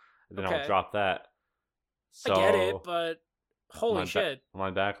while, and then I'll drop that. So, I get it, but holy shit. My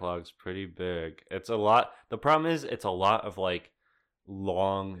backlog's pretty big. It's a lot. The problem is, it's a lot of, like,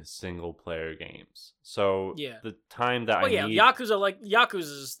 long single player games. So, the time that I need...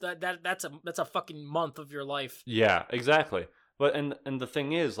 Yakuza's, that's a fucking month of your life. Yeah, exactly. But, and the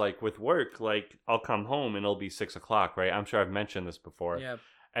thing is, like, with work, like, I'll come home and it'll be 6 o'clock, right? I'm sure I've mentioned this before. Yeah.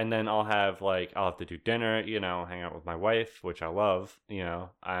 And then I'll have to do dinner, hang out with my wife, which I love,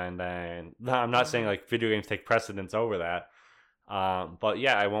 and then I'm not saying like video games take precedence over that. But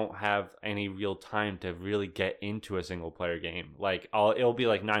yeah, I won't have any real time to really get into a single player game. Like it'll be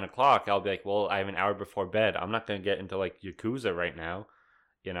like 9 o'clock. I'll be like, well, I have an hour before bed. I'm not going to get into like Yakuza right now.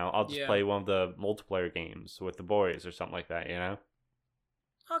 I'll just play one of the multiplayer games with the boys or something like that,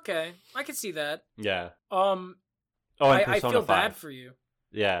 Okay. I can see that. Yeah. I feel bad for you.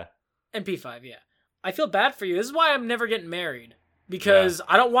 Yeah. And P5, yeah. I feel bad for you. This is why I'm never getting married. Because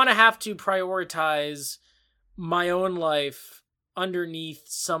I don't want to have to prioritize my own life underneath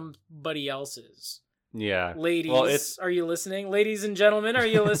somebody else's. Yeah. Ladies, are you listening? Ladies and gentlemen, are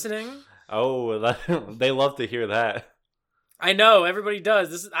you listening? They love to hear that. I know, everybody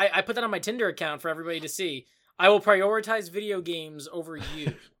does. I put that on my Tinder account for everybody to see. I will prioritize video games over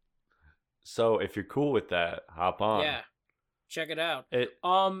you. So if you're cool with that, hop on. Yeah. Check it out.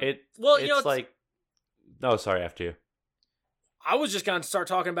 No, sorry, after you. I was just gonna start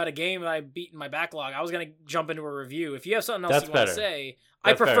talking about a game that I beat in my backlog. I was gonna jump into a review. If you have something else want to say,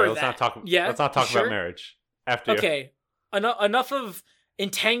 I prefer that. Let's not talk about marriage. After you. Okay. Enough of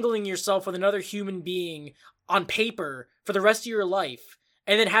entangling yourself with another human being on paper for the rest of your life,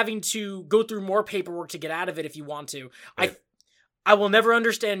 and then having to go through more paperwork to get out of it if you want to. I will never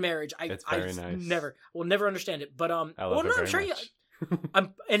understand marriage. It's very nice. Will never understand it. But I'm sure you.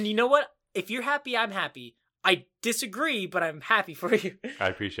 And you know what? If you're happy, I'm happy. I disagree, but I'm happy for you. I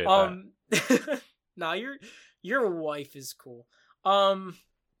appreciate that. Nah, your wife is cool. Not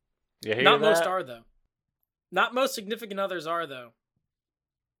most are though. Not most significant others are though.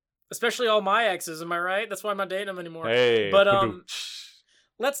 Especially all my exes. Am I right? That's why I'm not dating them anymore. Hey, but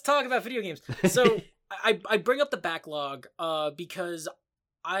let's talk about video games. So. I bring up the backlog because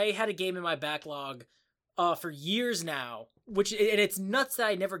I had a game in my backlog for years now, and it's nuts that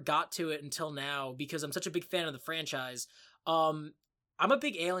I never got to it until now because I'm such a big fan of the franchise. I'm a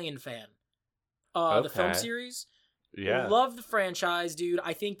big Alien fan. The film series. Yeah. Love the franchise, dude.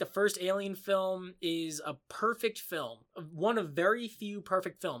 I think the first Alien film is a perfect film. One of very few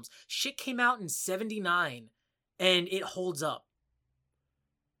perfect films. Shit came out in 1979 and it holds up.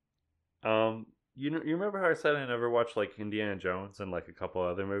 You remember how I said I never watched like Indiana Jones and like a couple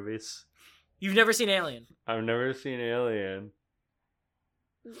other movies? You've never seen Alien? I've never seen Alien.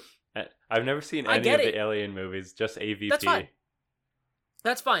 I've never seen any of the Alien movies, just AVP.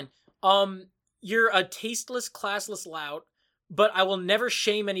 That's fine. You're a tasteless, classless lout, but I will never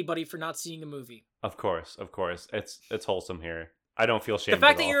shame anybody for not seeing a movie. Of course. It's wholesome here. I don't feel shamed. The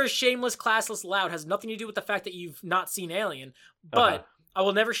fact that you're a shameless, classless lout has nothing to do with the fact that you've not seen Alien, but I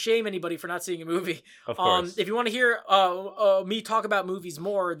will never shame anybody for not seeing a movie. Of course. If you want to hear me talk about movies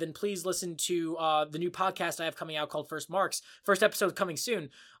more, then please listen to the new podcast I have coming out called First Marks. First episode coming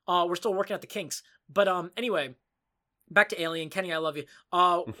soon. We're still working out the kinks. But anyway, back to Alien. Kenny, I love you.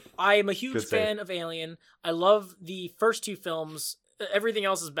 I am a huge fan of Alien. I love the first two films. Everything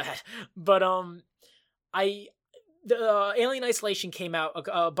else is bad. But Alien Isolation came out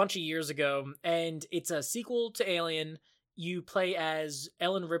a bunch of years ago, and it's a sequel to Alien. You play as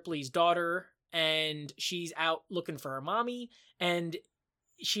Ellen Ripley's daughter, and she's out looking for her mommy, and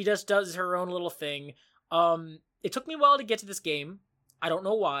she just does her own little thing. It took me a while to get to this game. I don't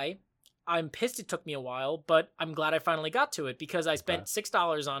know why. I'm pissed it took me a while, but I'm glad I finally got to it because I spent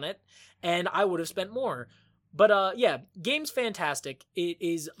 $6 on it, and I would have spent more. But yeah, game's fantastic. It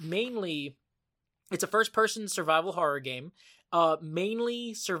is mainly, it's a first-person survival horror game,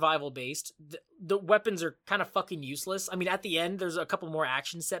 mainly survival-based. The weapons are kind of fucking useless. I mean, at the end, there's a couple more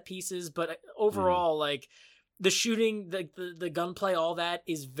action set pieces, but overall, like, the shooting, the gunplay, all that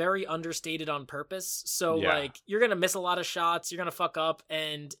is very understated on purpose. So, like, you're going to miss a lot of shots, you're going to fuck up,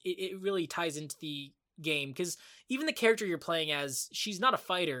 and it really ties into the game. Because even the character you're playing as, she's not a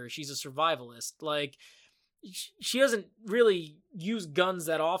fighter, she's a survivalist. Like, she doesn't really use guns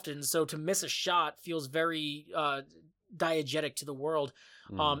that often, so to miss a shot feels very diegetic to the world,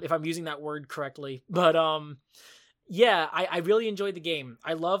 if I'm using that word correctly. But yeah, I really enjoyed the game.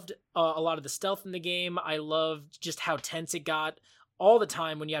 I loved a lot of the stealth in the game. I loved just how tense it got all the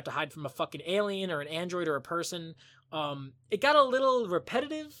time when you have to hide from a fucking alien or an android or a person. It got a little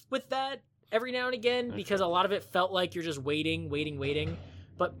repetitive with that every now and again because a lot of it felt like you're just waiting.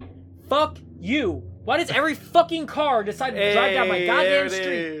 But fuck you. Why does every fucking car decide to drive down my goddamn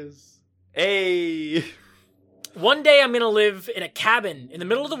street? Hey. One day I'm gonna live in a cabin in the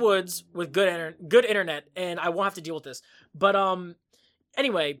middle of the woods with good internet, and I won't have to deal with this. But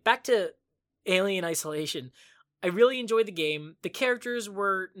anyway, back to Alien Isolation. I really enjoyed the game. The characters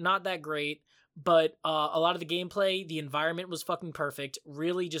were not that great, but a lot of the gameplay, the environment was fucking perfect.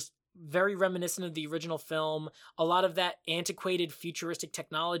 Really, just very reminiscent of the original film. A lot of that antiquated futuristic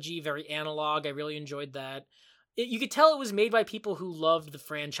technology, very analog. I really enjoyed that. You could tell it was made by people who loved the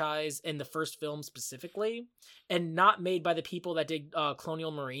franchise and the first film specifically, and not made by the people that did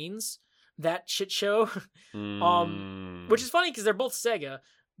Colonial Marines, that shit show. Which is funny because they're both Sega.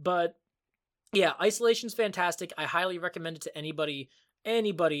 But yeah, Isolation's fantastic. I highly recommend it to anybody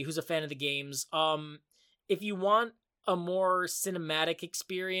who's a fan of the games. If you want a more cinematic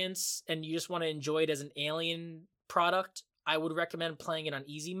experience and you just want to enjoy it as an Alien product, I would recommend playing it on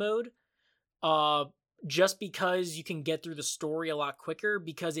easy mode. Just because you can get through the story a lot quicker,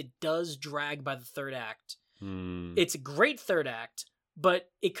 because it does drag by the third act. It's a great third act,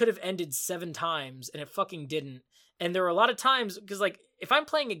 but it could have ended 7 times, and it fucking didn't. And there were a lot of times, because, like, if I'm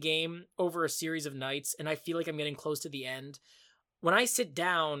playing a game over a series of nights, and I feel like I'm getting close to the end, when I sit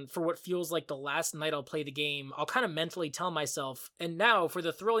down for what feels like the last night I'll play the game, I'll kind of mentally tell myself, and now for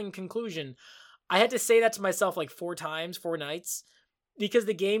the thrilling conclusion. I had to say that to myself like 4 times, 4 nights, because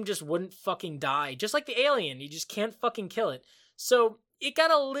the game just wouldn't fucking die. Just like the alien, you just can't fucking kill it. So it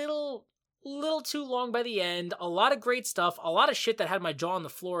got a little too long by the end. A lot of great stuff, a lot of shit that had my jaw on the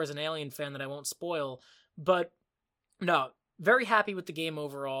floor as an Alien fan that I won't spoil. But no, very happy with the game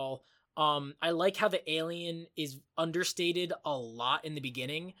overall. I like how the alien is understated a lot in the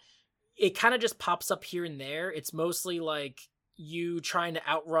beginning. It kind of just pops up here and there. It's mostly like you trying to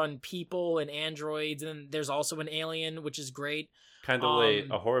outrun people and androids, and there's also an alien, which is great. Kind of like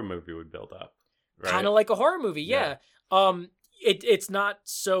a horror movie would build up, right? Kind of like a horror movie, yeah. It's not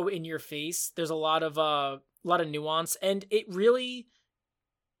so in your face. There's a lot of nuance, and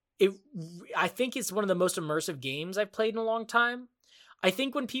I think it's one of the most immersive games I've played in a long time. I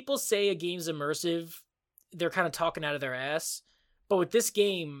think when people say a game's immersive, they're kind of talking out of their ass. But with this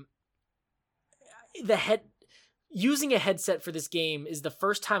game, using a headset for this game is the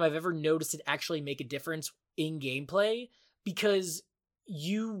first time I've ever noticed it actually make a difference in gameplay, because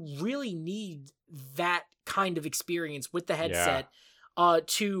you really need that kind of experience with the headset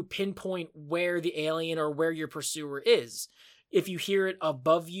to pinpoint where the alien or where your pursuer is. If you hear it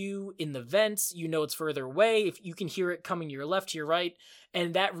above you in the vents, you know it's further away. If you can hear it coming to your left, to your right,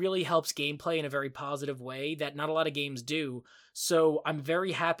 and that really helps gameplay in a very positive way that not a lot of games do. So I'm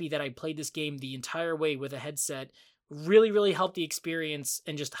very happy that I played this game the entire way with a headset. Really, really helped the experience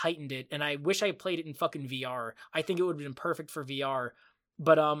and just heightened it. And I wish I played it in fucking VR. I think it would have been perfect for VR.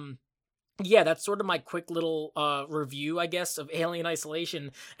 But yeah, that's sort of my quick little review, I guess, of Alien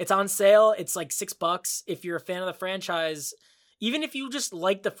Isolation. It's on sale. It's like $6 if you're a fan of the franchise. Even if you just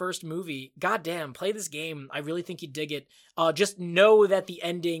like the first movie, goddamn, play this game. I really think you'd dig it. Just know that the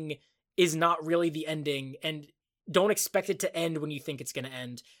ending is not really the ending, and don't expect it to end when you think it's going to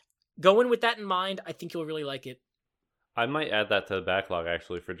end. Go in with that in mind. I think you'll really like it. I might add that to the backlog,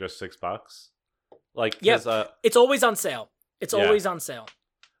 actually, for just $6. Like, yeah, it's always on sale. It's always on sale.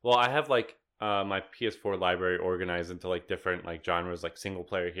 Well, I have like my PS4 library organized into like different like genres, like single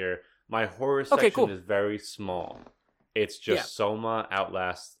player here. My horror section is very small. It's just Soma,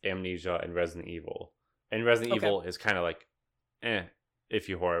 Outlast, Amnesia, and Resident Evil. And Resident Evil is kind of like, if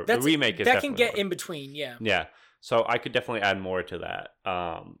you horror. The remake is that can get in between, yeah. Yeah. So I could definitely add more to that.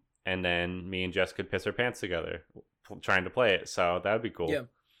 And then me and Jess could piss our pants together trying to play it. So that would be cool. Yeah.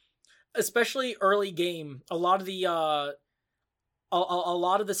 Especially early game. A lot of the a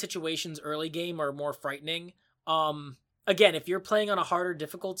lot of the situations early game are more frightening. Again, if you're playing on a harder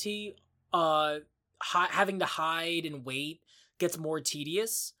difficulty, having to hide and wait gets more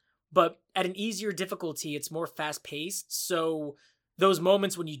tedious. But at an easier difficulty, it's more fast paced. So those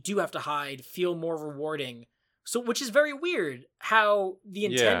moments when you do have to hide feel more rewarding. So, which is very weird how the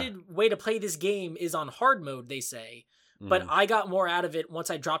intended way to play this game is on hard mode, they say. But I got more out of it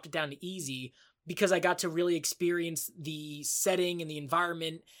once I dropped it down to easy because I got to really experience the setting and the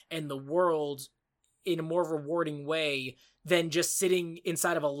environment and the world in a more rewarding way than just sitting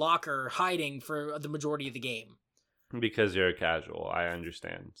inside of a locker hiding for the majority of the game. Because you're a casual, I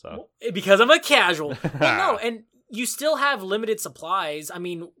understand. So because I'm a casual. Well, no, and you still have limited supplies. I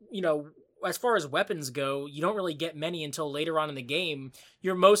mean, as far as weapons go, you don't really get many until later on in the game.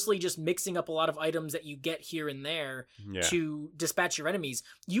 You're mostly just mixing up a lot of items that you get here and there to dispatch your enemies.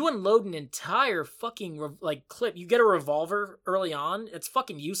 You unload an entire fucking clip. You get a revolver early on. It's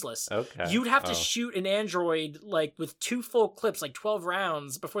fucking useless. Okay. You'd have to shoot an android with 2 full clips, 12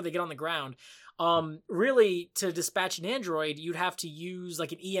 rounds before they get on the ground. Really, to dispatch an android, you'd have to use an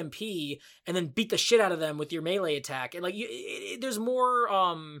EMP and then beat the shit out of them with your melee attack. And there's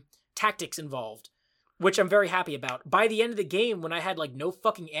more tactics involved, which I'm very happy about. By the end of the game, when I had no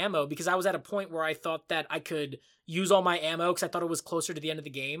fucking ammo, because I was at a point where I thought that I could use all my ammo because I thought it was closer to the end of the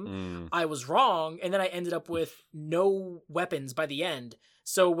game, I was wrong, and then I ended up with no weapons by the end.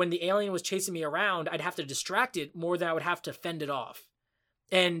 So when the alien was chasing me around, I'd have to distract it more than I would have to fend it off.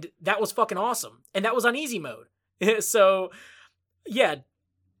 And that was fucking awesome. And that was on easy mode. So, yeah,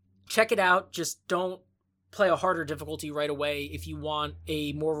 check it out. Just don't play a harder difficulty right away if you want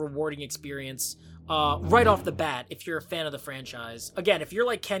a more rewarding experience right off the bat, if you're a fan of the franchise. Again, if you're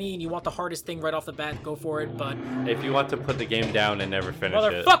like Kenny and you want the hardest thing right off the bat, go for it, but... if you want to put the game down and never finish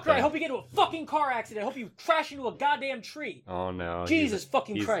it... Motherfucker, I hope you get into a fucking car accident. I hope you crash into a goddamn tree. Oh, no. Jesus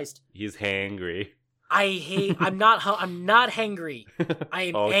fucking Christ. He's hangry. I'm not hangry. I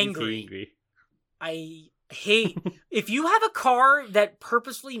am angry. I hate if you have a car that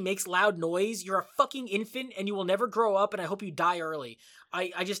purposefully makes loud noise, you're a fucking infant and you will never grow up, and I hope you die early.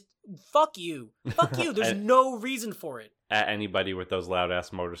 I just fuck you. There's no reason for it. At anybody with those loud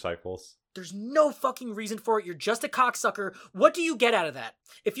ass motorcycles. There's no fucking reason for it. You're just a cocksucker. What do you get out of that?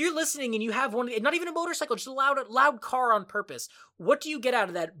 If you're listening and you have one, not even a motorcycle, just a loud car on purpose, what do you get out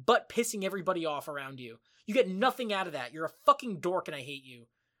of that but pissing everybody off around you? You get nothing out of that. You're a fucking dork and I hate you.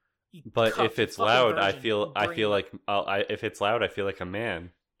 But if it's loud, I feel like if it's loud, I feel like a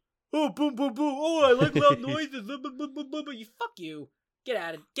man. Oh, boom, boom, boom. Oh, I like loud noises. You fuck you. Get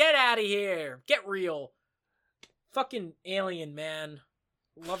out of here. Get real. Fucking Alien, man.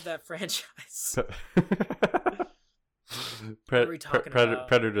 Love that franchise. What are we talking about?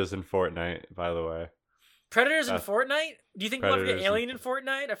 Predators in Fortnite, by the way. Predators in Fortnite? Do you think we'll ever get Alien in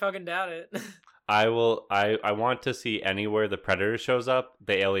Fortnite? I fucking doubt it. I want to see anywhere the Predator shows up,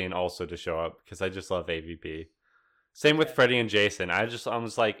 the Alien also to show up, because I just love AVP. Same with Freddy and Jason. I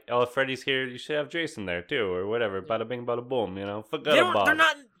was like, oh, if Freddy's here, you should have Jason there too, or whatever. Bada bing, bada boom.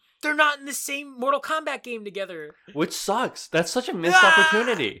 They're not in the same Mortal Kombat game together. Which sucks. That's such a missed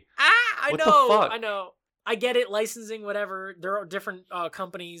opportunity. I know. I get it, licensing, whatever. There are different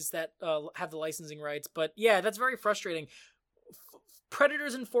companies that have the licensing rights, but yeah, that's very frustrating.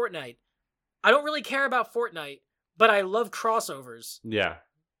 Predators in Fortnite. I don't really care about Fortnite, but I love crossovers. Yeah.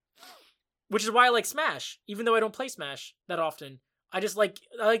 Which is why I like Smash, even though I don't play Smash that often. I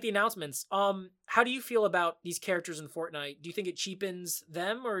like the announcements. How do you feel about these characters in Fortnite? Do you think it cheapens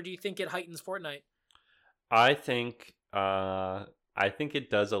them, or do you think it heightens Fortnite? I think it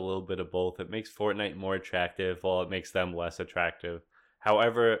does a little bit of both. It makes Fortnite more attractive, while it makes them less attractive.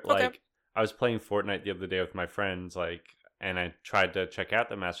 However, I was playing Fortnite the other day with my friends, and I tried to check out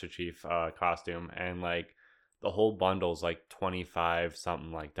the Master Chief costume, and the whole bundle's $25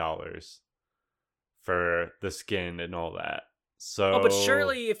 something for the skin and all that. So, but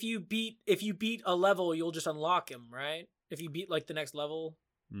surely if you beat a level, you'll just unlock him, right? If you beat the next level.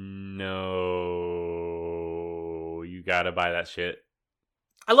 No, you gotta buy that shit.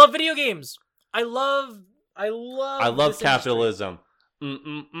 I love video games. I love capitalism.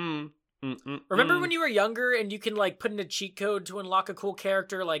 Remember when you were younger and you can put in a cheat code to unlock a cool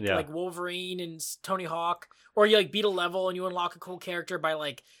character like Wolverine and Tony Hawk, or you beat a level and you unlock a cool character by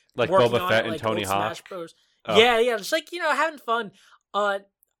like Boba Fett and Tony Hawk. Oh. Yeah, just having fun.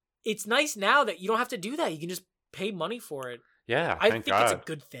 It's nice now that you don't have to do that. You can just pay money for it. Yeah, I think it's a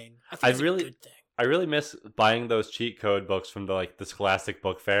good thing. I I really miss buying those cheat code books from the Scholastic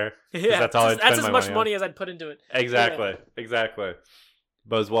Book Fair. Yeah, that's all I'd spend as my much money money on. as I'd put into it. Exactly, exactly.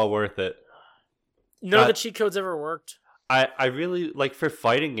 But it's well worth it. None of the cheat codes ever worked. I really like for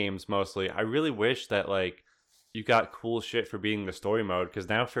fighting games mostly. I really wish that like you got cool shit for beating the story mode, because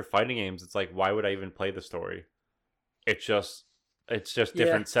now for fighting games it's like, why would I even play the story? It's just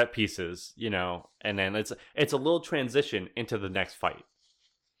different set pieces, and then it's a little transition into the next fight.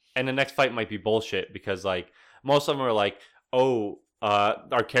 And the next fight might be bullshit because like most of them are like, oh,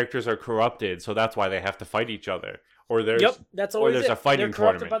 our characters are corrupted, so that's why they have to fight each other. Or that's always a fighting They're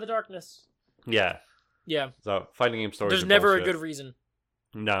corrupted tournament by the darkness. Yeah. Yeah. So fighting game stories. There's are never bullshit. a good reason.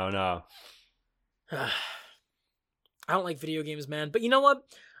 No. I don't like video games, man. But you know what?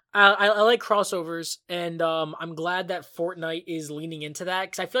 I like crossovers, and I'm glad that Fortnite is leaning into that,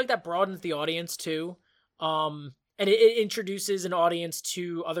 because I feel like that broadens the audience too. And it introduces an audience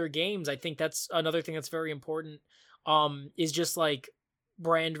to other games. I think that's another thing that's very important. Is just like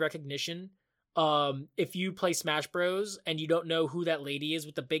brand recognition. If you play Smash Bros and you don't know who that lady is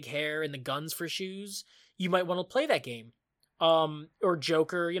with the big hair and the guns for shoes, you might want to play that game. Or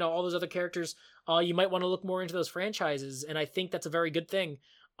Joker, all those other characters. You might want to look more into those franchises, and I think that's a very good thing.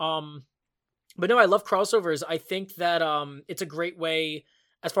 But no, I love crossovers. I think that it's a great way,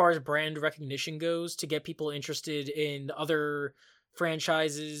 as far as brand recognition goes, to get people interested in other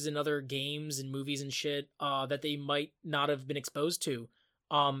franchises and other games and movies and shit that they might not have been exposed to.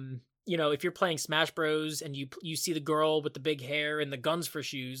 If you're playing Smash Bros and you see the girl with the big hair and the guns for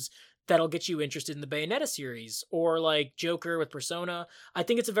shoes, that'll get you interested in the Bayonetta series, or like Joker with Persona. I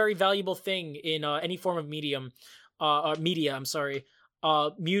think it's a very valuable thing in any form of media. I'm sorry.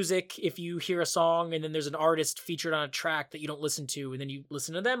 Music, if you hear a song and then there's an artist featured on a track that you don't listen to and then you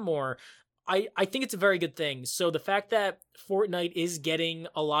listen to them more, I think it's a very good thing. So the fact that Fortnite is getting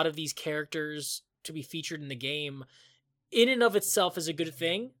a lot of these characters to be featured in the game in and of itself is a good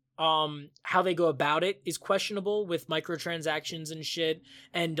thing. How they go about it is questionable with microtransactions and shit,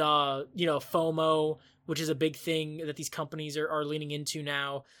 and FOMO, which is a big thing that these companies are leaning into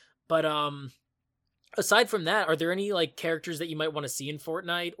now. But aside from that, are there any like characters that you might want to see in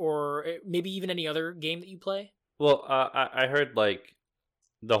Fortnite, or maybe even any other game that you play? Well, I heard like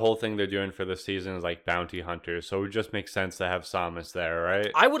the whole thing they're doing for this season is like bounty hunters, so it would just make sense to have Samus there, right?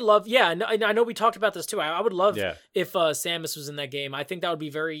 I would love, I know we talked about this too. I would love if Samus was in that game. I think that would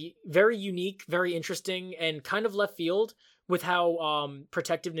be very, very unique, very interesting, and kind of left field with how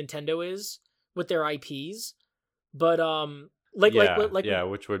protective Nintendo is with their IPs. But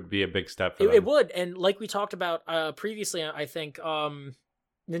which would be a big step for them. It would, and like we talked about previously, I think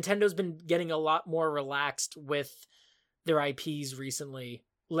Nintendo's been getting a lot more relaxed with their IPs recently,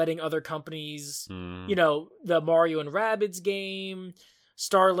 letting other companies, the Mario and Rabbids game,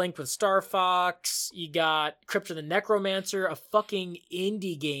 Starlink with Star Fox, you got Crypt of the Necromancer, a fucking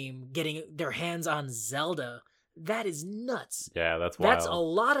indie game getting their hands on Zelda. That is nuts. Yeah, that's wild. That's a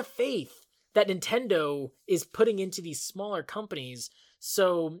lot of faith that Nintendo is putting into these smaller companies.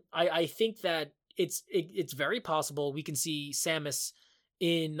 So I think that it's very possible we can see Samus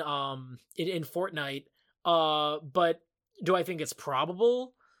in Fortnite. But do I think it's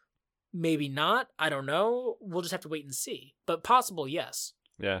probable? Maybe not. I don't know. We'll just have to wait and see. But possible, yes.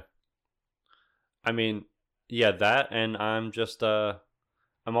 Yeah. I mean, yeah, that, and I'm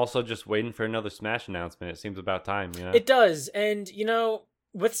also just waiting for another Smash announcement. It seems about time, It does. And,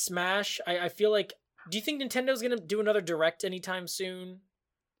 with Smash, I feel like, do you think Nintendo's going to do another Direct anytime soon?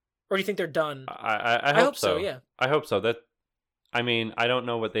 Or do you think they're done? I hope so. Yeah. I hope so. I don't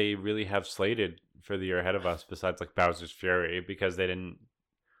know what they really have slated for the year ahead of us besides like Bowser's Fury, because they didn't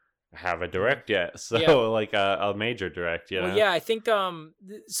have a Direct yet. So like a major Direct, Well, yeah, I think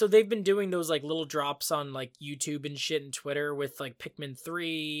so they've been doing those like little drops on like YouTube and shit and Twitter with like Pikmin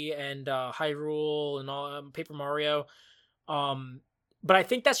 3 and Hyrule and all Paper Mario. But I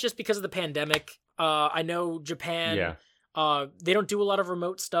think that's just because of the pandemic. I know Japan, they don't do a lot of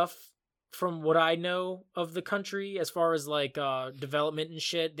remote stuff from what I know of the country as far as like development and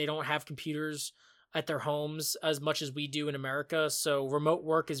shit. They don't have computers at their homes as much as we do in America. So remote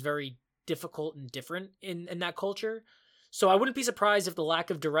work is very difficult and different in that culture. So I wouldn't be surprised if the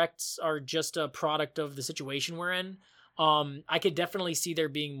lack of Directs are just a product of the situation we're in. I could definitely see there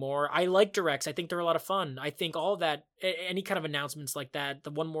being more. I like Directs. I think they're a lot of fun. I think all that, any kind of announcements like that, the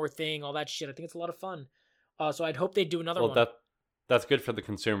one more thing, all that shit, I think it's a lot of fun. So I'd hope they do another one. That's good for the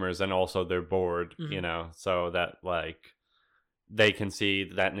consumers, and also they're bored, so that like they can see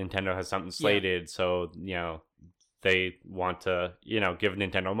that Nintendo has something slated, so they want to give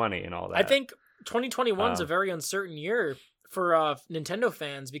Nintendo money and all that. I think 2021 is a very uncertain year for Nintendo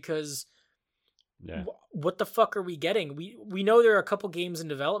fans, because Yeah. What the fuck are we getting? We know there are a couple games in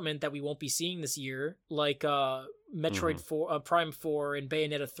development that we won't be seeing this year, like Metroid 4, Prime 4, and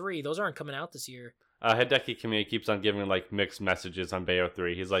Bayonetta 3. Those aren't coming out this year. Hideki Kamiya keeps on giving like mixed messages on Bayo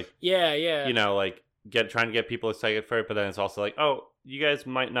 3. He's like, Yeah. you know, like trying to get people excited for it, but then it's also like, oh, you guys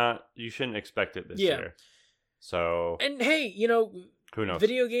might not, you shouldn't expect it this year. So, and hey, you know, who knows?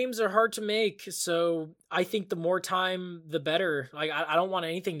 Video games are hard to make, so I think the more time, the better. Like, I don't want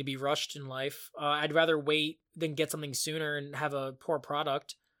anything to be rushed in life. I'd rather wait than get something sooner and have a poor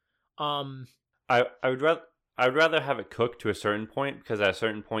product. I would rather have it cooked to a certain point, because at a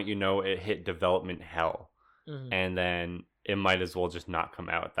certain point, you know, it hit development hell, and then it might as well just not come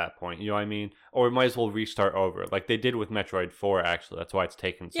out at that point. You know what I mean? Or it might as well restart over, like they did with Metroid 4. Actually, that's why it's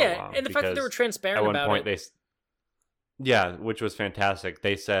taken so long. Yeah, and the fact that they were transparent about it. At one point, yeah, which was fantastic.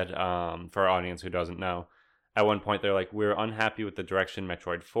 They said, for our audience who doesn't know, at one point they're like, we're unhappy with the direction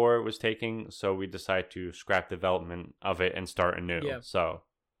Metroid 4 was taking, so we decided to scrap development of it and start anew. Yeah. So,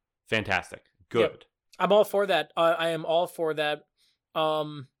 fantastic. Good. Yep. I'm all for that. I am all for that.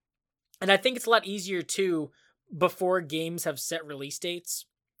 And I think it's a lot easier too before games have set release dates.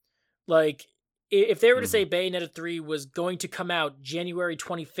 Like, if they were to say Bayonetta 3 was going to come out January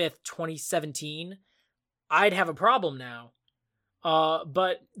 25th, 2017, I'd have a problem now.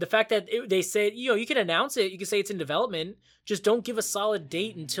 But the fact that they said, you know, you can announce it, you can say it's in development, just don't give a solid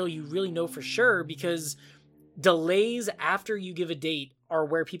date until you really know for sure, because delays after you give a date are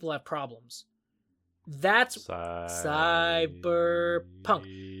where people have problems. That's Cyberpunk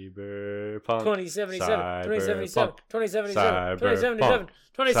 2077, 2077, 2077,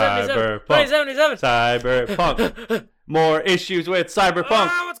 2077, 2077, Cyberpunk. More issues with Cyberpunk.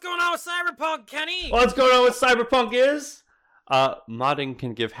 What's going on with Cyberpunk, Kenny? What's going on with Cyberpunk is... modding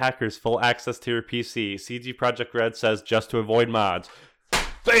can give hackers full access to your PC. CG Projekt Red says just to avoid mods.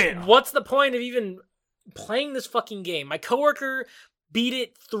 Bam! What's the point of even playing this fucking game? My coworker beat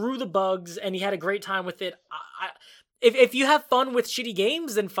it through the bugs, and he had a great time with it. If you have fun with shitty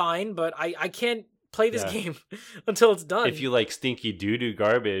games, then fine, but I can't play this game until it's done. If you like stinky doo-doo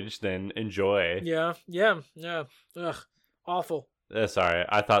garbage, then enjoy. Yeah. Ugh, awful. Sorry,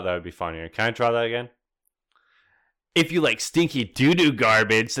 I thought that would be funnier. Can I try that again? If you like stinky doo-doo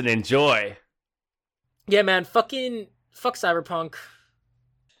garbage, then enjoy. Yeah, man, fuck Cyberpunk.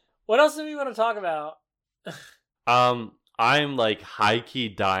 What else do we want to talk about? I'm like high-key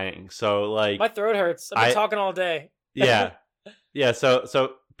dying, so like... My throat hurts. I've been talking all day. Yeah.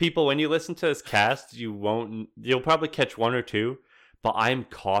 So people, when you listen to this cast, you'll probably catch one or two, but I'm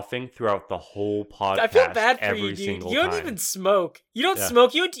coughing throughout the whole podcast. I feel bad for you, dude. You don't even smoke. You don't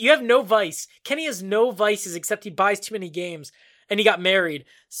smoke. You have no vice. Kenny has no vices except he buys too many games, and he got married.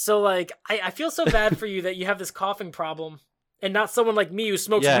 So like, I feel so bad for you that you have this coughing problem, and not someone like me who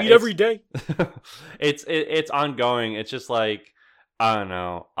smokes weed every day. It's ongoing. It's just like, I don't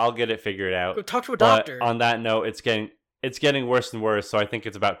know. I'll get it figured out. Go talk to a doctor. On that note, it's getting worse and worse, so I think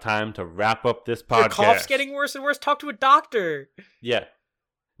it's about time to wrap up this podcast. Your cough's getting worse and worse. Talk to a doctor. Yeah.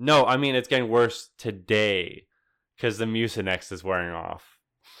 No, I mean, it's getting worse today because the Mucinex is wearing off.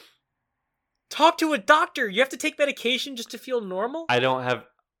 Talk to a doctor. You have to take medication just to feel normal? I don't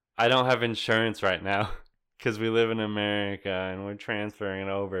have insurance right now because we live in America and we're transferring it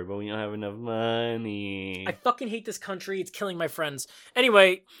over, but we don't have enough money. I fucking hate this country. It's killing my friends.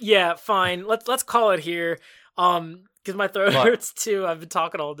 Anyway, yeah, fine. Let's call it here. Because my throat hurts too. I've been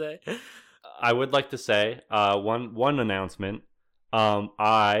talking all day. I would like to say one announcement.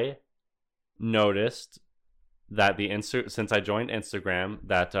 I noticed that since I joined Instagram,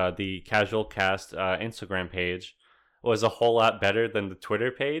 that the Casual Cast Instagram page was a whole lot better than the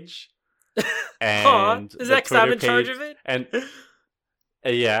Twitter page. And is that because I'm in charge of it? And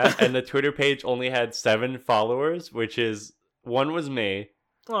yeah, and the Twitter page only had 7 followers, which is one was me.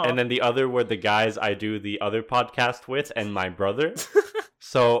 Aww. And then the other were the guys I do the other podcast with and my brother.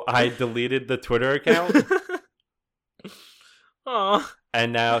 So I deleted the Twitter account. Aww.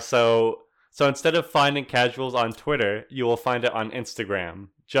 And now, so instead of finding Casuals on Twitter, you will find it on Instagram.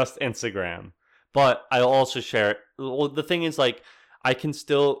 Just Instagram. But I'll also share it. Well, the thing is, like, I can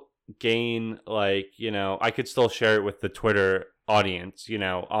still gain, like, you know, I could still share it with the Twitter audience, you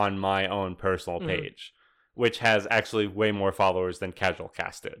know, on my own personal page. Which has actually way more followers than Casual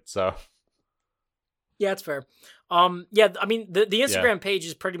Cast did. So, yeah, that's fair. Yeah, I mean the Instagram page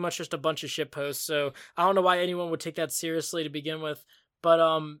is pretty much just a bunch of shit posts. So I don't know why anyone would take that seriously to begin with. But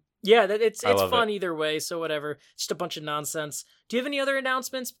yeah, it's fun either way. So whatever, just a bunch of nonsense. Do you have any other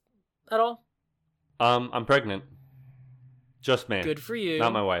announcements at all? I'm pregnant. Just me. Good for you.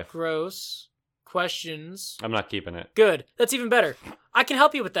 Not my wife. Gross. questions. I'm not keeping it. Good. That's even better. I can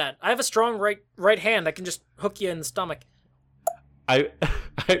help you with that. I have a strong right hand. I can just hook you in the stomach. I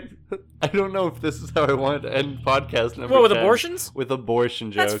don't know if this is how I wanted to end podcast number 10. What, with abortions? With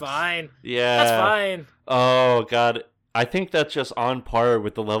abortion jokes. That's fine. Yeah. That's fine. Oh, God. I think that's just on par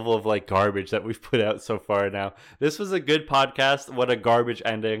with the level of, like, garbage that we've put out so far now. This was a good podcast. What a garbage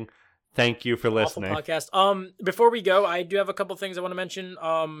ending. Thank you for listening. Awful podcast. Before we go, I do have a couple things I want to mention.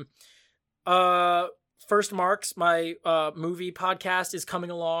 First Marks, my movie podcast, is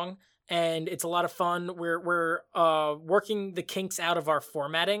coming along, and it's a lot of fun. We're working the kinks out of our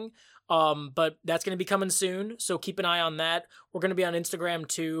formatting, but that's going to be coming soon, so keep an eye on that. We're going to be on Instagram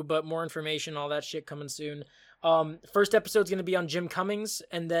too, but more information, all that shit coming soon. First episode's going to be on Jim Cummings,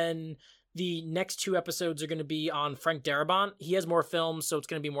 and then the next 2 episodes are going to be on Frank Darabont. He has more films, so it's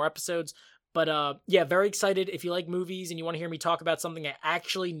going to be more episodes. But yeah, very excited. If you like movies and you want to hear me talk about something I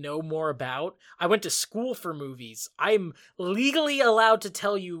actually know more about, I went to school for movies. I'm legally allowed to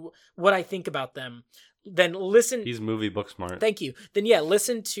tell you what I think about them. Then listen. He's movie book smart. Thank you. Then yeah,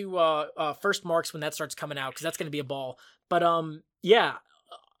 listen to First Marks when that starts coming out, because that's going to be a ball. But yeah,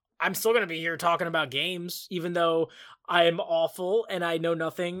 I'm still going to be here talking about games, even though I'm awful and I know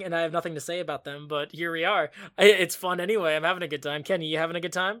nothing and I have nothing to say about them. But here we are. It's fun anyway. I'm having a good time. Kenny, you having a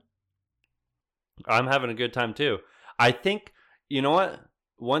good time? I'm having a good time too. I think, you know what?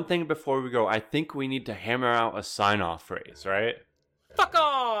 One thing before we go, I think we need to hammer out a sign-off phrase, right? Fuck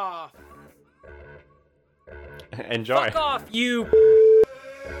off! Enjoy. Fuck off, you...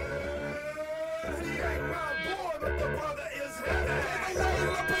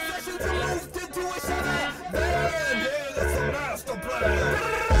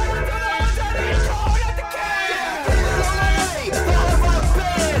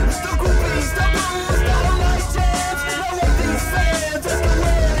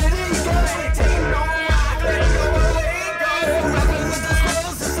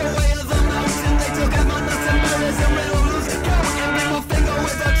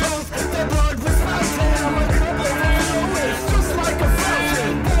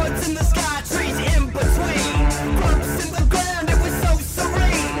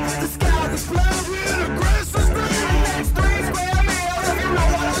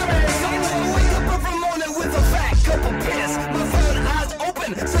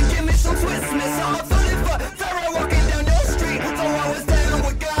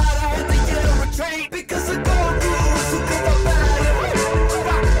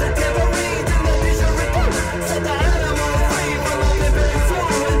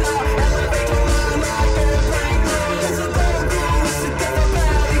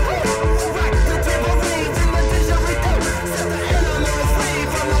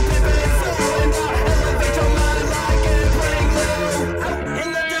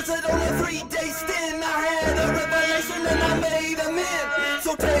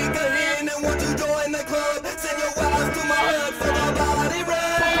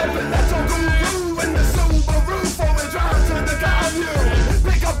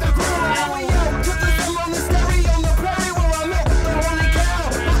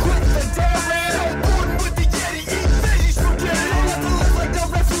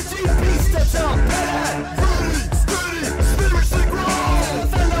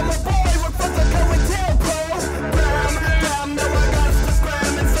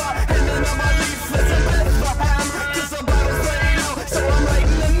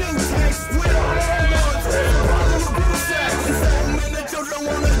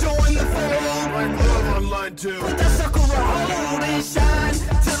 But that's